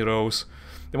 19 heroes.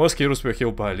 The most heroes were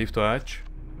killed by Lift to Edge.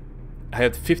 I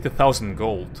had 50,000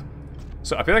 gold.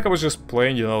 So I feel like I was just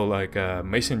playing, you know, like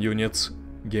Mason units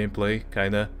gameplay,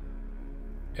 kinda.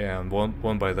 And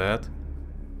won by that.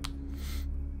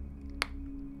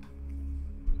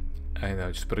 I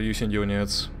know, just producing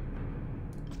units.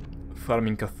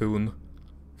 Farming Cthulhu.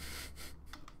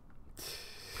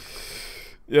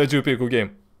 Yeah, GP, cool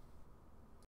game.